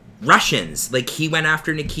Russians. Like, he went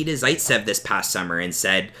after Nikita Zaitsev this past summer and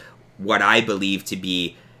said what I believe to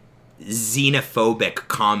be xenophobic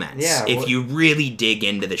comments. Yeah, if you really dig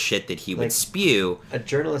into the shit that he would like, spew. A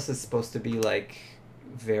journalist is supposed to be, like,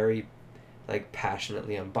 very, like,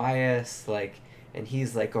 passionately unbiased, like, and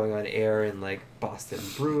he's, like, going on air in, like, Boston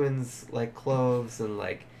Bruins, like, clothes, and,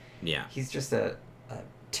 like, Yeah. he's just a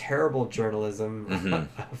terrible journalism,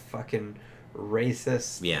 a fucking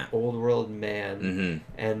racist, old world man,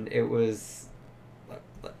 and it was,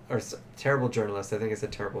 terrible journalist. I think it's a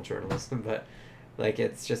terrible journalism, but, like,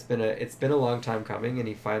 it's been a long time coming, and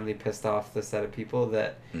he finally pissed off the set of people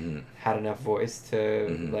that had enough voice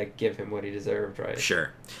to like give him what he deserved, right?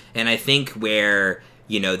 Sure. And I think where,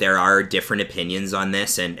 there are different opinions on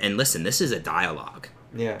this, and listen, this is a dialogue.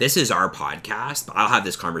 Yeah. This is our podcast. I'll have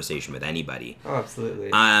this conversation with anybody. Oh,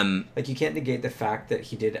 absolutely. Like, you can't negate the fact that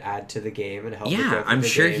he did add to the game and help. Yeah, I'm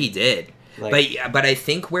sure he did. Like, but I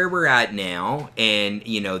think where we're at now, and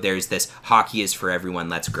there's this hockey is for everyone.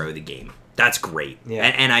 Let's grow the game. That's great. Yeah.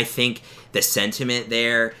 And I think the sentiment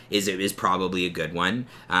there is probably a good one.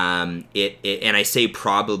 And I say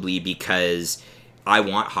probably because I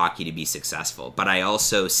want hockey to be successful, but I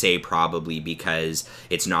also say probably because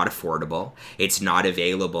it's not affordable. It's not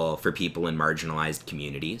available for people in marginalized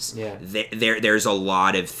communities. Yeah. There's a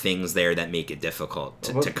lot of things there that make it difficult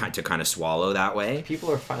to kind of swallow that way. People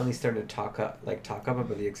are finally starting to talk up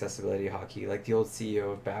about the accessibility of hockey, like the old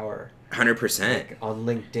CEO of Bauer. 100%. Like, on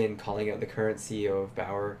LinkedIn, calling out the current CEO of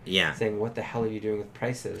Bauer. Yeah. Saying, what the hell are you doing with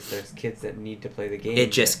prices? There's kids that need to play the game.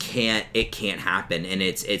 It just can't happen, and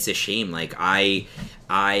it's a shame. Like, I'm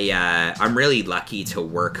really lucky to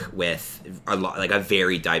work with a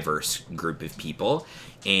very diverse group of people,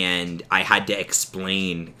 and I had to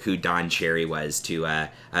explain who Don Cherry was to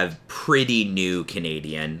a pretty new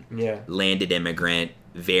Canadian, landed immigrant,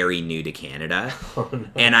 very new to Canada. Oh, no.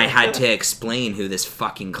 And I had to explain who this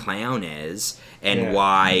fucking clown is and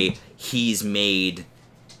why he's made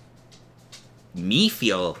me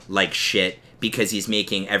feel like shit because he's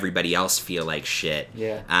making everybody else feel like shit.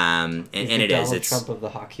 Yeah. And it Donald is. It's Trump of the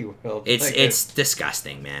hockey world. it's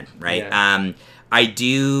disgusting, man. Right. Yeah. I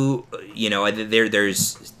do.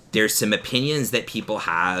 There's some opinions that people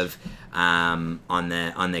have on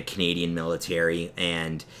the Canadian military,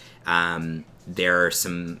 and there are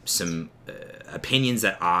some opinions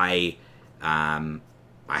that I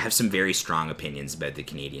have some very strong opinions about the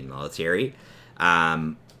Canadian military.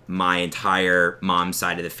 My entire mom's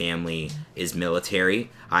side of the family is military.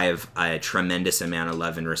 I have a tremendous amount of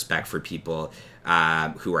love and respect for people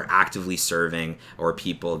who are actively serving or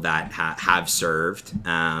people that have served.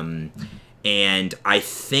 And I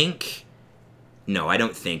think, no, I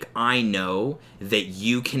don't think, I know that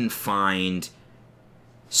you can find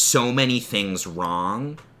so many things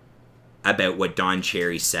wrong about what Don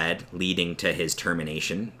Cherry said leading to his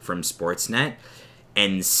termination from Sportsnet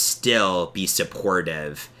and still be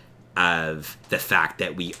supportive of the fact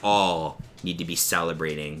that we all need to be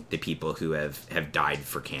celebrating the people who have died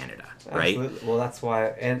for Canada, right? Absolutely. Well, that's why,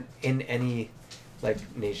 and in any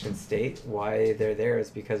nation state, why they're there is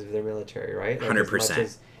because of their military, right? 100%. As much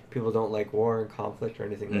as people don't like war and conflict or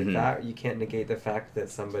anything like that, you can't negate the fact that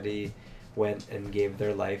somebody went and gave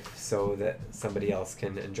their life so that somebody else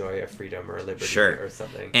can enjoy a freedom or a liberty or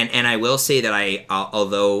something. And I will say that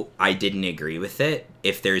although I didn't agree with it,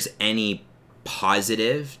 if there's any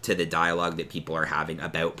positive to the dialogue that people are having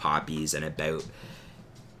about poppies and about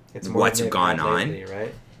what's gone on, lately,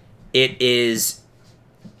 right? it is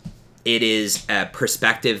a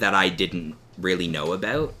perspective that I didn't really know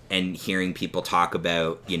about, and hearing people talk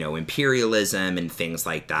about, imperialism and things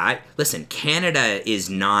like that. Listen, Canada is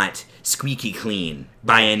not squeaky clean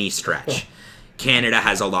by any stretch. Canada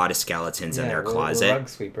has a lot of skeletons in their closet. We're rug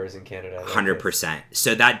sweepers in Canada. 100%.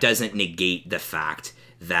 So that doesn't negate the fact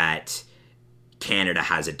that Canada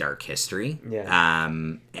has a dark history. Yeah.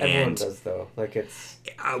 Everyone and does, though. It's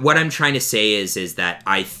what I'm trying to say is that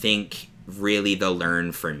I think really the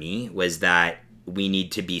learn for me was that we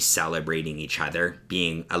need to be celebrating each other,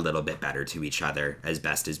 being a little bit better to each other as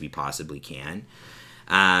best as we possibly can.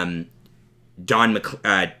 Ron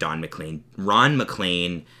McLean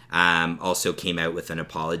also came out with an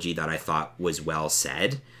apology that I thought was well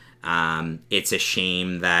said. It's a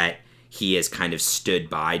shame that he has kind of stood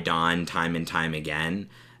by Don time and time again,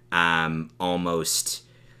 almost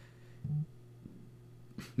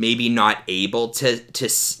maybe not able to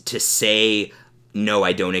say, no,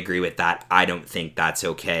 I don't agree with that. I don't think that's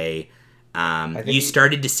okay. You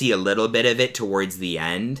started to see a little bit of it towards the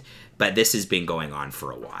end, but this has been going on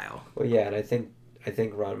for a while. Well, yeah, and I think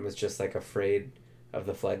Ron was just afraid of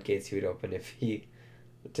the floodgates he would open if he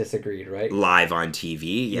disagreed, right? Live on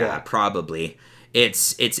TV, yeah. Probably.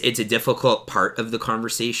 It's a difficult part of the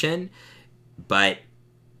conversation, but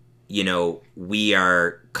we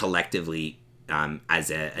are collectively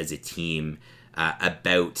as a team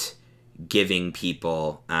about giving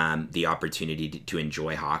people the opportunity to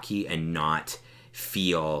enjoy hockey and not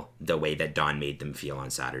feel the way that Don made them feel on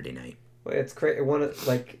Saturday night. Well, it's crazy. One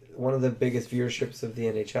of the biggest viewerships of the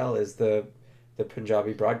NHL is the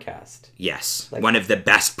Punjabi broadcast. Yes, one of the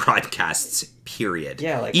best broadcasts, period.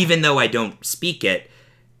 Yeah, even though I don't speak it,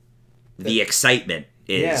 the excitement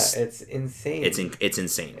is... Yeah, it's insane. It's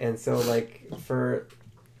insane. And so, for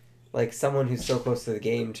someone who's so close to the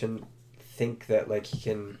game to think that he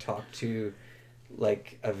can talk to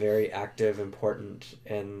a very active, important,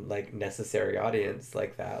 and necessary audience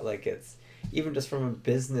like that, it's even just from a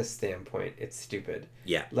business standpoint, it's stupid.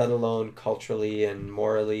 Yeah. Let alone culturally and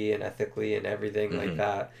morally and ethically and everything like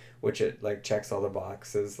that, which it checks all the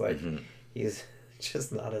boxes. He's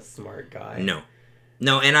just not a smart guy.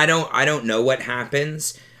 No, and I don't know what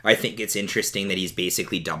happens. I think it's interesting that he's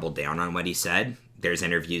basically doubled down on what he said. There's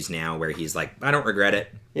interviews now where he's like, I don't regret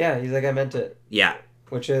it. Yeah, he's like, I meant it. Yeah.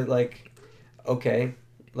 Which is okay.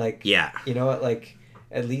 Yeah. You know what?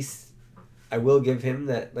 At least I will give him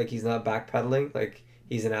that, he's not backpedaling.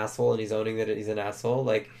 He's an asshole and he's owning that he's an asshole.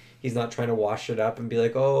 He's not trying to wash it up and be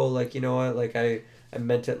like, oh, you know what? I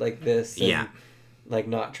meant it like this. And, yeah.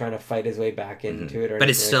 Not trying to fight his way back into it or but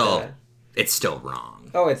it's still, like that. It's still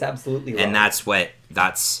wrong. Oh, it's absolutely wrong. And that's...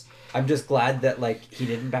 I'm just glad that, he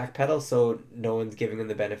didn't backpedal, so no one's giving him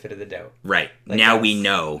the benefit of the doubt. Right. Now we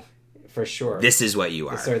know. For sure. This is what you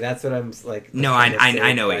are. Sorry, that's what I'm, No,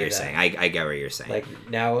 I know what you're saying. I get what you're saying.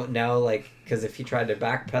 Now, because if he tried to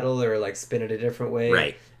backpedal or, spin it a different way.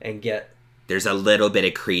 Right. And get... There's a little bit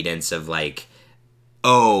of credence of,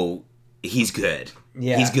 oh, he's good.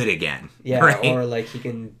 Yeah. He's good again. Yeah, right? Or, he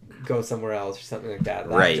can go somewhere else or something like that.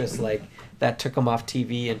 That right. Just, that took him off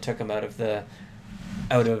TV and took him out of the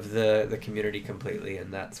out of the community completely,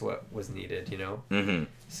 and that's what was needed, you know? Mm-hmm.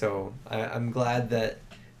 So I'm glad that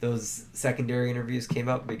those secondary interviews came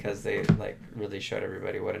up, because they like really showed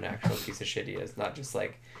everybody what an actual piece of shit he is, not just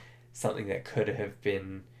like something that could have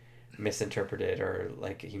been misinterpreted or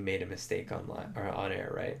like he made a mistake online or on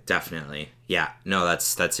air, right? Definitely. Yeah. No,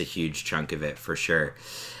 that's a huge chunk of it for sure.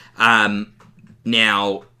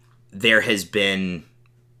 Now, there has been,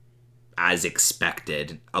 as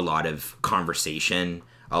expected, a lot of conversation,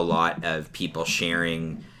 a lot of people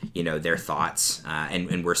sharing, you know, their thoughts.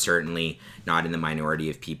 And we're certainly not in the minority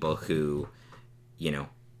of people who, you know,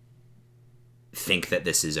 think that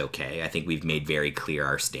this is okay. I think we've made very clear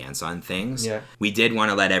our stance on things. Yeah. We did want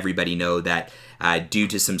to let everybody know that due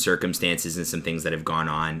to some circumstances and some things that have gone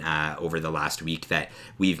on over the last week, that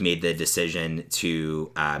we've made the decision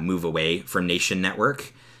to move away from Nation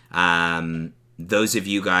Network. Those of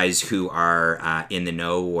you guys who are in the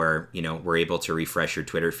know, or, you know, were able to refresh your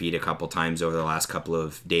Twitter feed a couple times over the last couple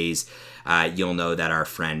of days, you'll know that our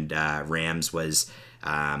friend Rams was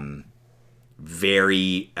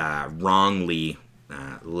very wrongly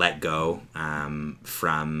let go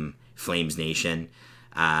from Flames Nation,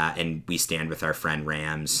 and we stand with our friend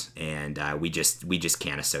Rams, and we just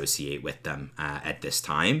can't associate with them at this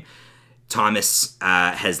time. Thomas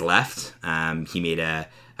has left. He made a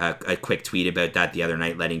quick tweet about that the other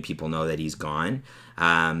night, letting people know that he's gone.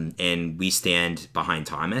 And we stand behind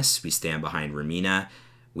Thomas. We stand behind Romina.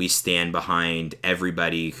 We stand behind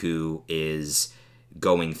everybody who is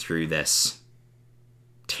going through this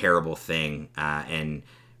terrible thing, and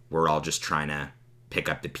we're all just trying to pick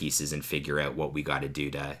up the pieces and figure out what we got to do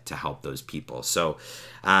to help those people. So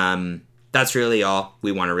that's really all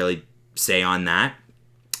we want to really say on that.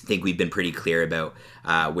 I think we've been pretty clear about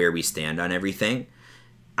where we stand on everything.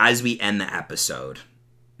 As we end the episode,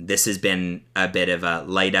 this has been a bit of a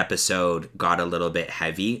light episode, got a little bit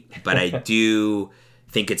heavy, but I do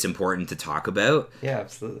think it's important to talk about. Yeah,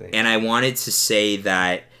 absolutely. And I wanted to say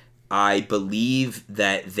that I believe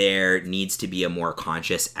that there needs to be a more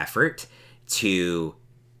conscious effort to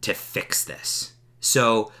fix this.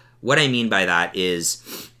 So what I mean by that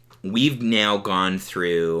is we've now gone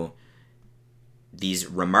through these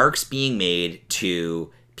remarks being made,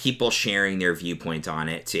 to people sharing their viewpoint on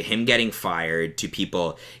it, to him getting fired, to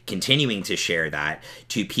people continuing to share that,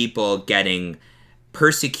 to people getting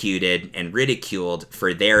persecuted and ridiculed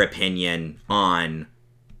for their opinion on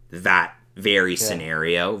that very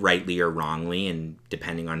scenario, rightly or wrongly, and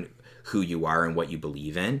depending on who you are and what you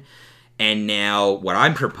believe in. And now what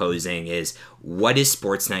I'm proposing is, what is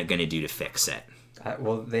Sportsnet going to do to fix it?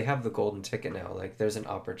 Well, they have the golden ticket now. Like, there's an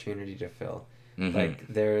opportunity to fill. Mm-hmm. Like,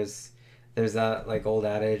 there's that, like, old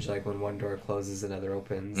adage, like, when one door closes, another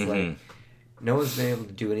opens. Mm-hmm. Like, no one's been able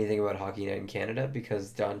to do anything about Hockey Night in Canada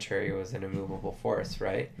because Don Cherry was an immovable force,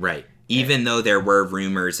 right? Right. Even though there were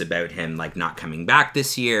rumors about him, like, not coming back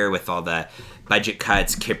this year with all the budget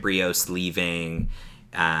cuts, Kyprios leaving,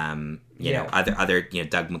 you know, other, you know,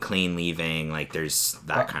 Doug McLean leaving, like, there's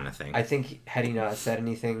that kind of thing. I think had he not said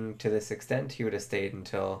anything to this extent, he would have stayed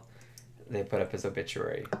until they put up his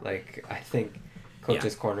obituary. Like, I think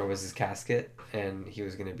Coach's Corner was his casket, and he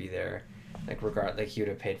was going to be there. Like, he would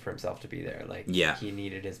have paid for himself to be there. Like, he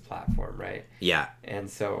needed his platform, right? Yeah. And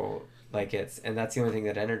so, like, and that's the only thing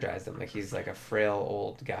that energized him. Like, he's, like, a frail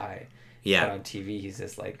old guy. Yeah. But on TV, he's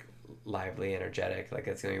just, like, lively, energetic. Like,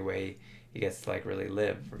 that's the only way he gets to, like, really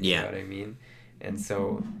live. You know what I mean? And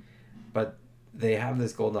so, but they have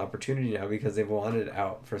this golden opportunity now because they've wanted it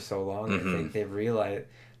out for so long. Mm-hmm. I think they've realized,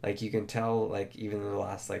 like, you can tell, like, even in the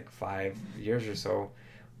last, like, 5 years or so,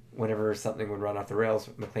 whenever something would run off the rails,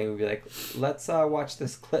 McLean would be like, let's watch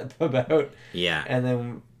this clip about... Yeah. And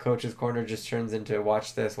then Coach's Corner just turns into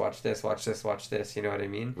watch this, you know what I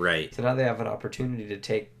mean? Right. So now they have an opportunity to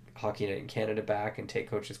take Hockey Night in Canada back and take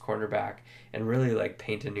Coach's Corner back and really, like,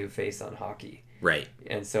 paint a new face on hockey. Right.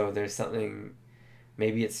 And so there's something...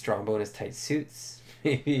 Maybe it's Strombo in his tight suits.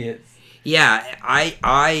 Maybe it's... Yeah,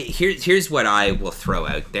 here's what I will throw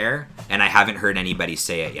out there, and I haven't heard anybody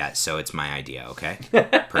say it yet, so it's my idea, okay?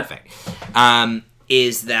 Perfect.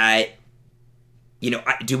 Is that, you know,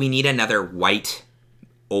 do we need another white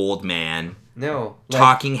old man? No.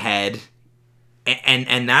 Talking head?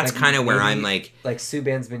 And that's like, kind of where I'm like... Like,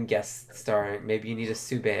 Subban's been guest starring. Maybe you need a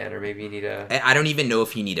Subban, or maybe you need a... I don't even know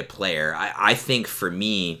if you need a player. I think for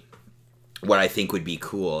me... what I think would be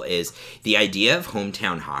cool is the idea of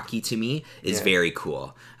hometown hockey to me is very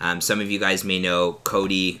cool. Some of you guys may know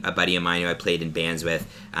Cody, a buddy of mine who I played in bands with.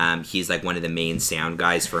 He's like one of the main sound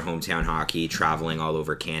guys for hometown hockey, traveling all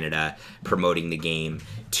over Canada, promoting the game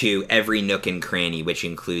to every nook and cranny, which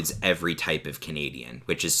includes every type of Canadian,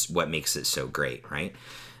 which is what makes it so great, right?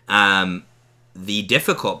 The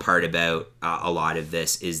difficult part about a lot of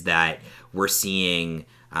this is that we're seeing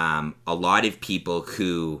a lot of people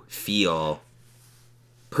who feel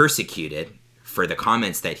persecuted for the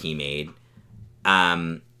comments that he made,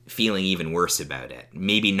 feeling even worse about it.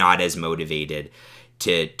 Maybe not as motivated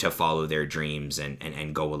to follow their dreams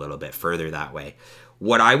and go a little bit further that way.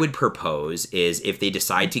 What I would propose is if they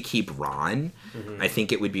decide to keep Ron, I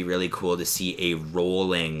think it would be really cool to see a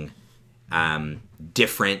rolling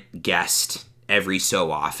different guest every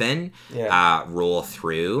so often roll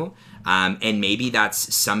through. And maybe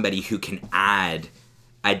that's somebody who can add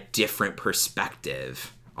a different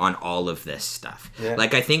perspective on all of this stuff. Yeah.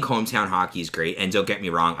 Like, I think hometown hockey is great. And don't get me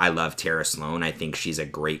wrong, I love Tara Sloan. I think she's a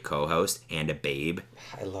great co-host and a babe.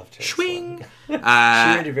 I love Tara Swing. Sloan.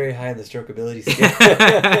 She rated very high on the stroke ability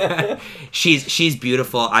scale. She's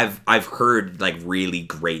beautiful. I've heard like really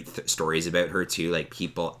great stories about her too. Like,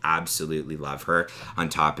 people absolutely love her on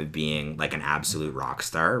top of being like an absolute rock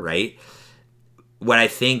star, right? What I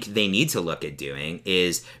think they need to look at doing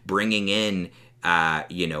is bringing in,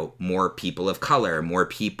 more people of color, more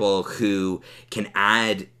people who can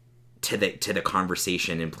add to the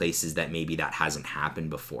conversation in places that maybe that hasn't happened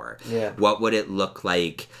before. Yeah. What would it look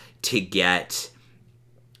like to get,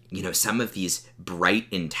 some of these bright,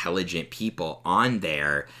 intelligent people on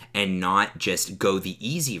there and not just go the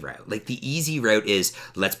easy route? Like, the easy route is,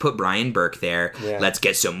 let's put Brian Burke there. Yeah. Let's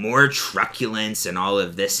get some more truculence and all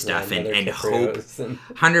of this stuff and hope,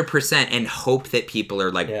 100%, and hope that people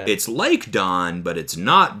are like, it's like Don, but it's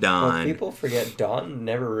not Don. Well, people forget Don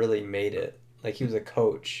never really made it. Like, he was a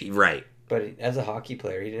coach. Right. But as a hockey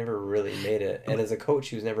player, he never really made it. And as a coach,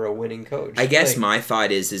 he was never a winning coach. I guess my thought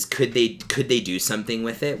is could they do something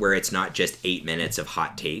with it where it's not just 8 minutes of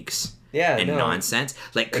hot takes and nonsense?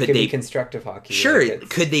 Like, could they be constructive hockey? Sure. Like,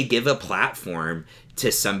 could they give a platform to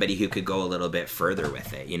somebody who could go a little bit further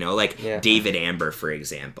with it? David Amber, for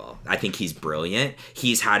example. I think he's brilliant.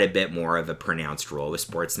 He's had a bit more of a pronounced role with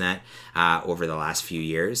Sportsnet over the last few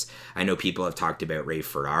years. I know people have talked about Ray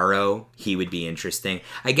Ferraro. He would be interesting.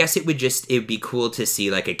 I guess it would be cool to see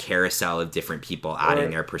like a carousel of different people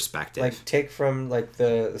adding their perspective. Like, take from like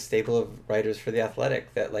the stable of writers for The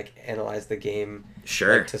Athletic that like analyze the game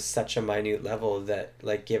to such a minute level that,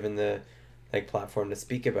 like, given the platform to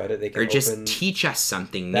speak about it, they can teach us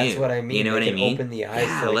something new. That's what I mean. You know what I mean? Open the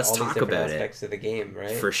eyes to let's all talk these different about aspects of the game,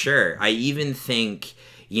 right? For sure. I even think,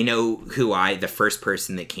 the first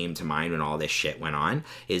person that came to mind when all this shit went on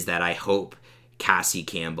is that I hope Cassie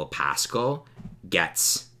Campbell Pascal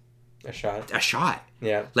gets a shot.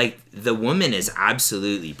 Yeah. Like, the woman is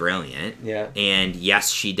absolutely brilliant. Yeah. And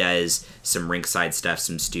yes, she does some rinkside stuff,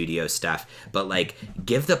 some studio stuff, but like,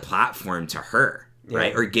 give the platform to her.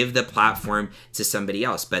 Right? Or give the platform to somebody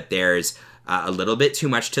else. But there's a little bit too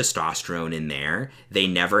much testosterone in there. They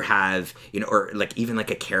never have, or like even like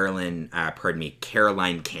a Caroline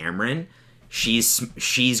Cameron.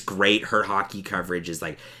 She's great. Her hockey coverage is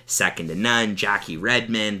like second to none. Jackie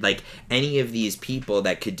Redmond, like any of these people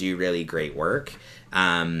that could do really great work.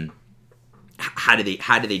 How do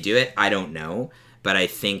they do it? I don't know. But I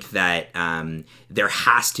think that there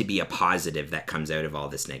has to be a positive that comes out of all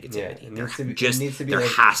this negativity. It needs to be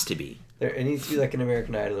has to be. It needs to be like an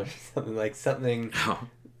American Idol or something,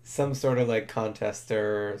 some sort of like contest,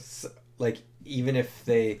 or like, even if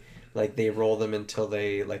they roll them until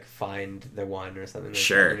they like find the one or something.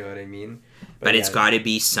 Sure. You know what I mean? But it's got to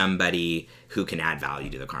be somebody who can add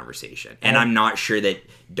value to the conversation. And I'm not sure that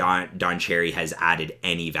Don Cherry has added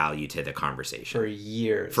any value to the conversation. For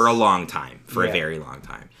years. For a long time. For a very long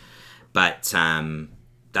time. But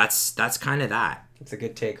that's kind of that. It's a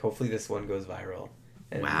good take. Hopefully this one goes viral.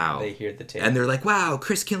 And wow. They hear the take. And they're like, wow,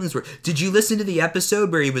 Chris Killingsworth. Did you listen to the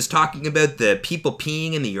episode where he was talking about the people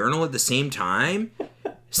peeing in the urinal at the same time?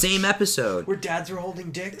 Same episode. Where dads were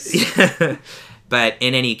holding dicks? But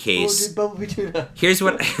in any case, here's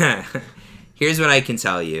what I can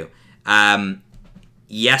tell you.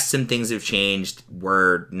 Yes, some things have changed.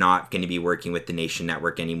 We're not going to be working with the Nation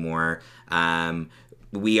Network anymore.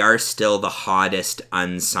 We are still the hottest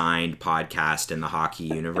unsigned podcast in the hockey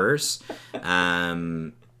universe.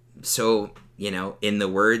 So, in the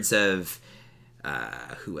words of,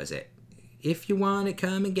 who was it? If you want it,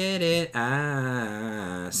 come and get it.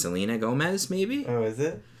 Selena Gomez, maybe? Oh, is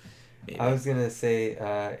it? Maybe. I was going to say,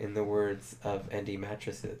 in the words of Andy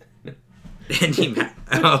Mattresses.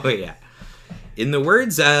 Oh, yeah. In the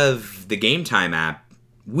words of the Game Time app,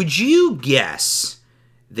 would you guess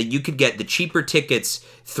that you could get the cheaper tickets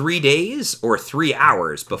 3 days or 3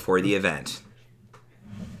 hours before the event?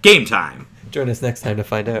 Game Time. Join us next time to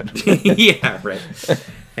find out. Yeah, right.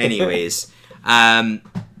 Anyways, I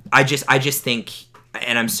just think,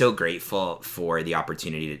 and I'm so grateful for the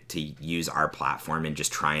opportunity to use our platform and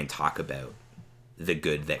just try and talk about the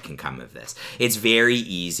good that can come of this. It's very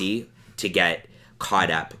easy to get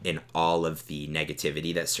caught up in all of the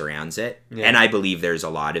negativity that surrounds it. Yeah. And I believe there's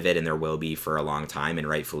a lot of it, and there will be for a long time, and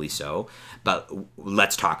rightfully so. But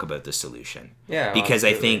let's talk about the solution. Yeah, because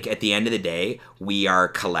absolutely. I think at the end of the day, we are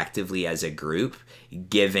collectively as a group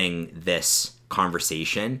giving this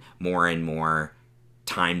conversation more and more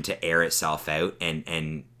time to air itself out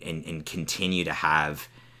and continue to have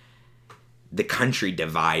the country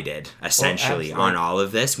divided, essentially, on all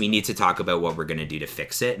of this. We need to talk about what we're going to do to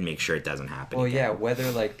fix it and make sure it doesn't happen again. Yeah,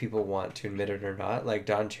 whether, like, people want to admit it or not, like,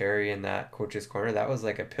 Don Cherry in that Coach's Corner, that was,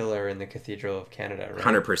 like, a pillar in the Cathedral of Canada, right?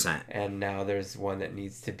 100%. And now there's one that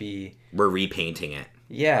needs to be... We're repainting it.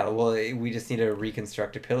 Yeah, well, we just need to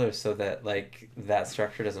reconstruct a pillar so that, like, that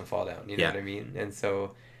structure doesn't fall down, you know what I mean? And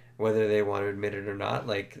so, whether they want to admit it or not,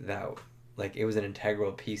 like, that, like, it was an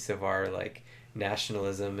integral piece of our, like,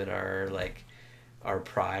 nationalism and our, like, our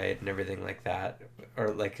pride and everything like that,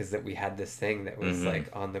 or like, is that we had this thing that was like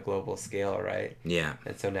on the global scale, right? Yeah.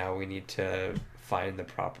 And so now we need to find the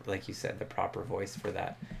proper, like you said, the proper voice for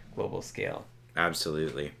that global scale.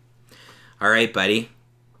 Absolutely. All right, buddy.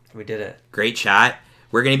 We did it. Great chat.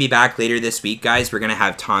 We're going to be back later this week, guys. We're going to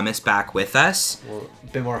have Thomas back with us. Well, a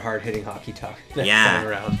bit more hard-hitting hockey talk next time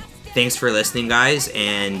around. Thanks for listening, guys,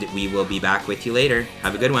 and we will be back with you later.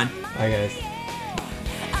 Have a good one. Bye, guys.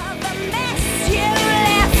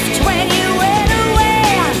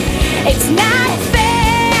 It's not